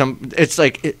 it's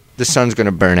like the sun's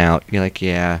gonna burn out. You're like,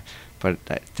 yeah, but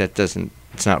that doesn't.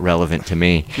 It's not relevant to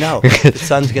me. No, the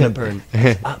sun's gonna burn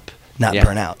us up, not Yeah.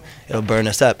 burn out. It'll burn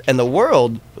us up, and the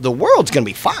world's gonna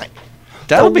be fine.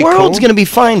 That'll be the world's cool. gonna be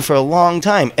fine for a long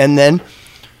time, and then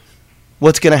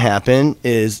what's gonna happen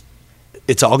is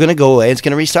it's all gonna go away. It's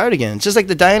gonna restart again. It's just like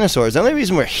the dinosaurs. The only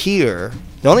reason we're here,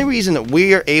 the only reason that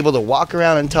we are able to walk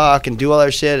around and talk and do all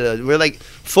our shit, we're like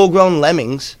full-grown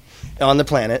lemmings on the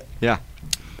planet. Yeah.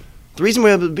 The reason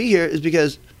we're able to be here is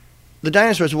because the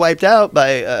dinosaurs were wiped out by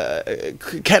a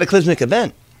cataclysmic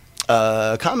event.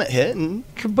 A comet hit and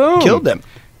Kaboom. killed them.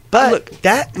 But Look.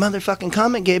 that motherfucking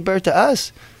comet gave birth to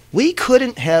us. We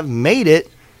couldn't have made it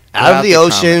out Without of the the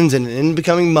oceans and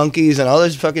becoming monkeys and all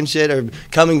this fucking shit, or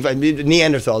coming from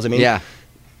Neanderthals. I mean, Yeah.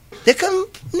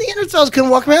 Neanderthals couldn't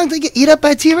walk around; they get eat up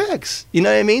by T-Rex. You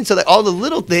know what I mean? So that all the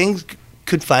little things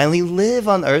could finally live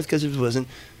on Earth because it wasn't.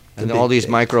 the And big all these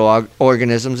thing.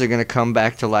 microorganisms are going to come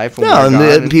back to life. When No, we're and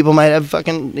gone. the, people might have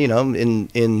fucking,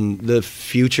 in the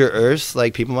future Earths,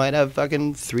 like people might have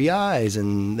fucking 3 eyes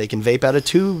and they can vape out a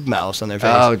tube mouse on their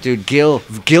face. Oh, dude, gill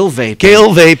vaping. Gill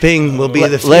vaping will be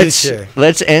the future.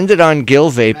 Let's end it on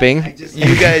gill vaping.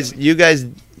 You guys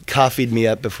coffeed me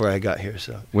up before I got here,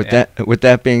 so. With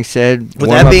that being said, With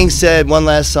warm that up- being said, one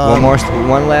last song.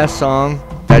 one last song.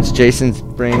 That's Jason's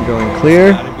brain going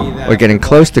clear. We're getting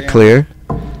close to clear.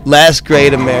 Last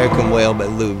Great American Whale by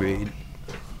Lou Reed.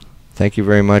 Thank you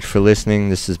very much for listening.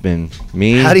 This has been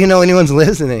me. How do you know anyone's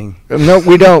listening? No,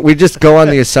 we don't. We just go on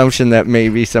the assumption that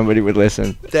maybe somebody would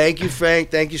listen. Thank you, Frank.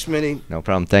 Thank you, Smitty. No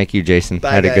problem. Thank you, Jason.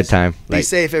 Bye, Had a guys. good time. Be Bye.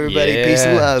 safe, everybody. Peace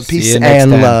and Yeah. love. See Peace you next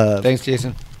and time. love. Thanks,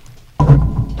 Jason.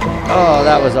 Oh,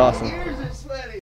 that was awesome.